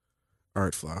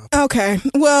art flop. Okay.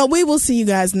 Well, we will see you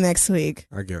guys next week.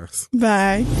 I guess.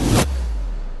 Bye.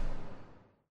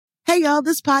 Hey, y'all,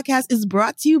 this podcast is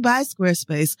brought to you by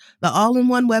Squarespace, the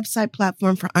all-in-one website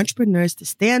platform for entrepreneurs to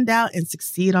stand out and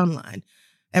succeed online.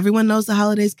 Everyone knows the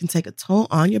holidays can take a toll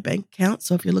on your bank account,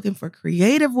 so if you're looking for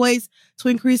creative ways to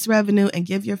increase revenue and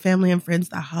give your family and friends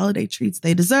the holiday treats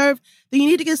they deserve, then you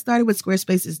need to get started with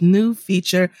Squarespace's new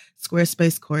feature,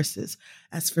 Squarespace Courses.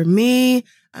 As for me,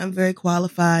 I'm very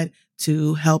qualified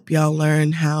to help y'all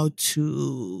learn how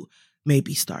to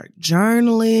maybe start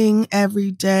journaling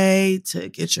every day to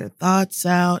get your thoughts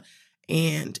out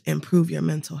and improve your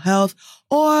mental health.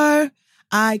 Or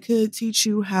I could teach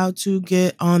you how to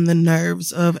get on the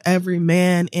nerves of every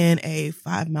man in a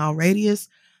 5-mile radius.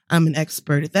 I'm an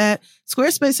expert at that.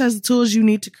 Squarespace has the tools you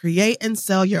need to create and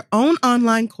sell your own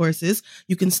online courses.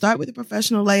 You can start with a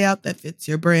professional layout that fits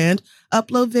your brand,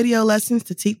 upload video lessons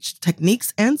to teach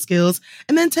techniques and skills,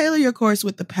 and then tailor your course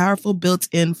with the powerful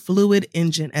built-in Fluid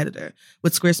Engine editor.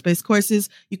 With Squarespace Courses,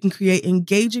 you can create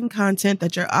engaging content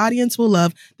that your audience will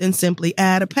love, then simply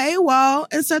add a paywall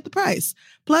and set the price.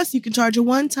 Plus, you can charge a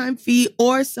one-time fee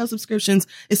or sell subscriptions.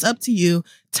 It's up to you.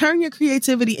 Turn your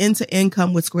creativity into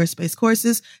income with Squarespace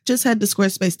Courses. Just head to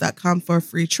squarespace.com for a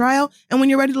free trial. And when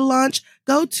you're ready to launch,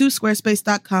 go to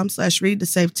squarespace.com/read to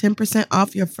save 10%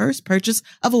 off your first purchase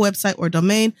of a website or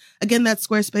domain. Again, that's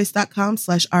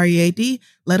squarespace.com/READ.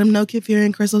 Let them know Kid Fury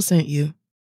and Crystal sent you.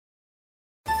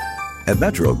 At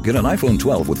Metro, get an iPhone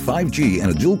 12 with 5G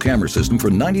and a dual camera system for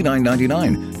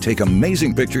 $99.99. Take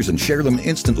amazing pictures and share them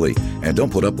instantly. And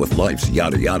don't put up with life's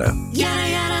yada yada. Yada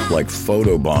yada. Like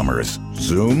photo bombers.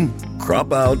 Zoom,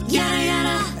 crop out, Yada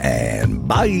yada. and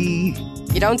bye.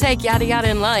 You don't take yada yada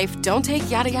in life, don't take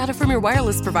yada yada from your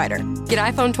wireless provider. Get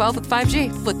iPhone 12 with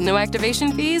 5G with no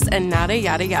activation fees and nada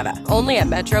yada yada. Only at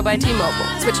Metro by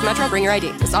T-Mobile. Switch to Metro, bring your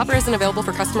ID. This offer isn't available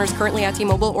for customers currently at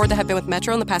T-Mobile or that have been with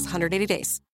Metro in the past 180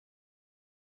 days.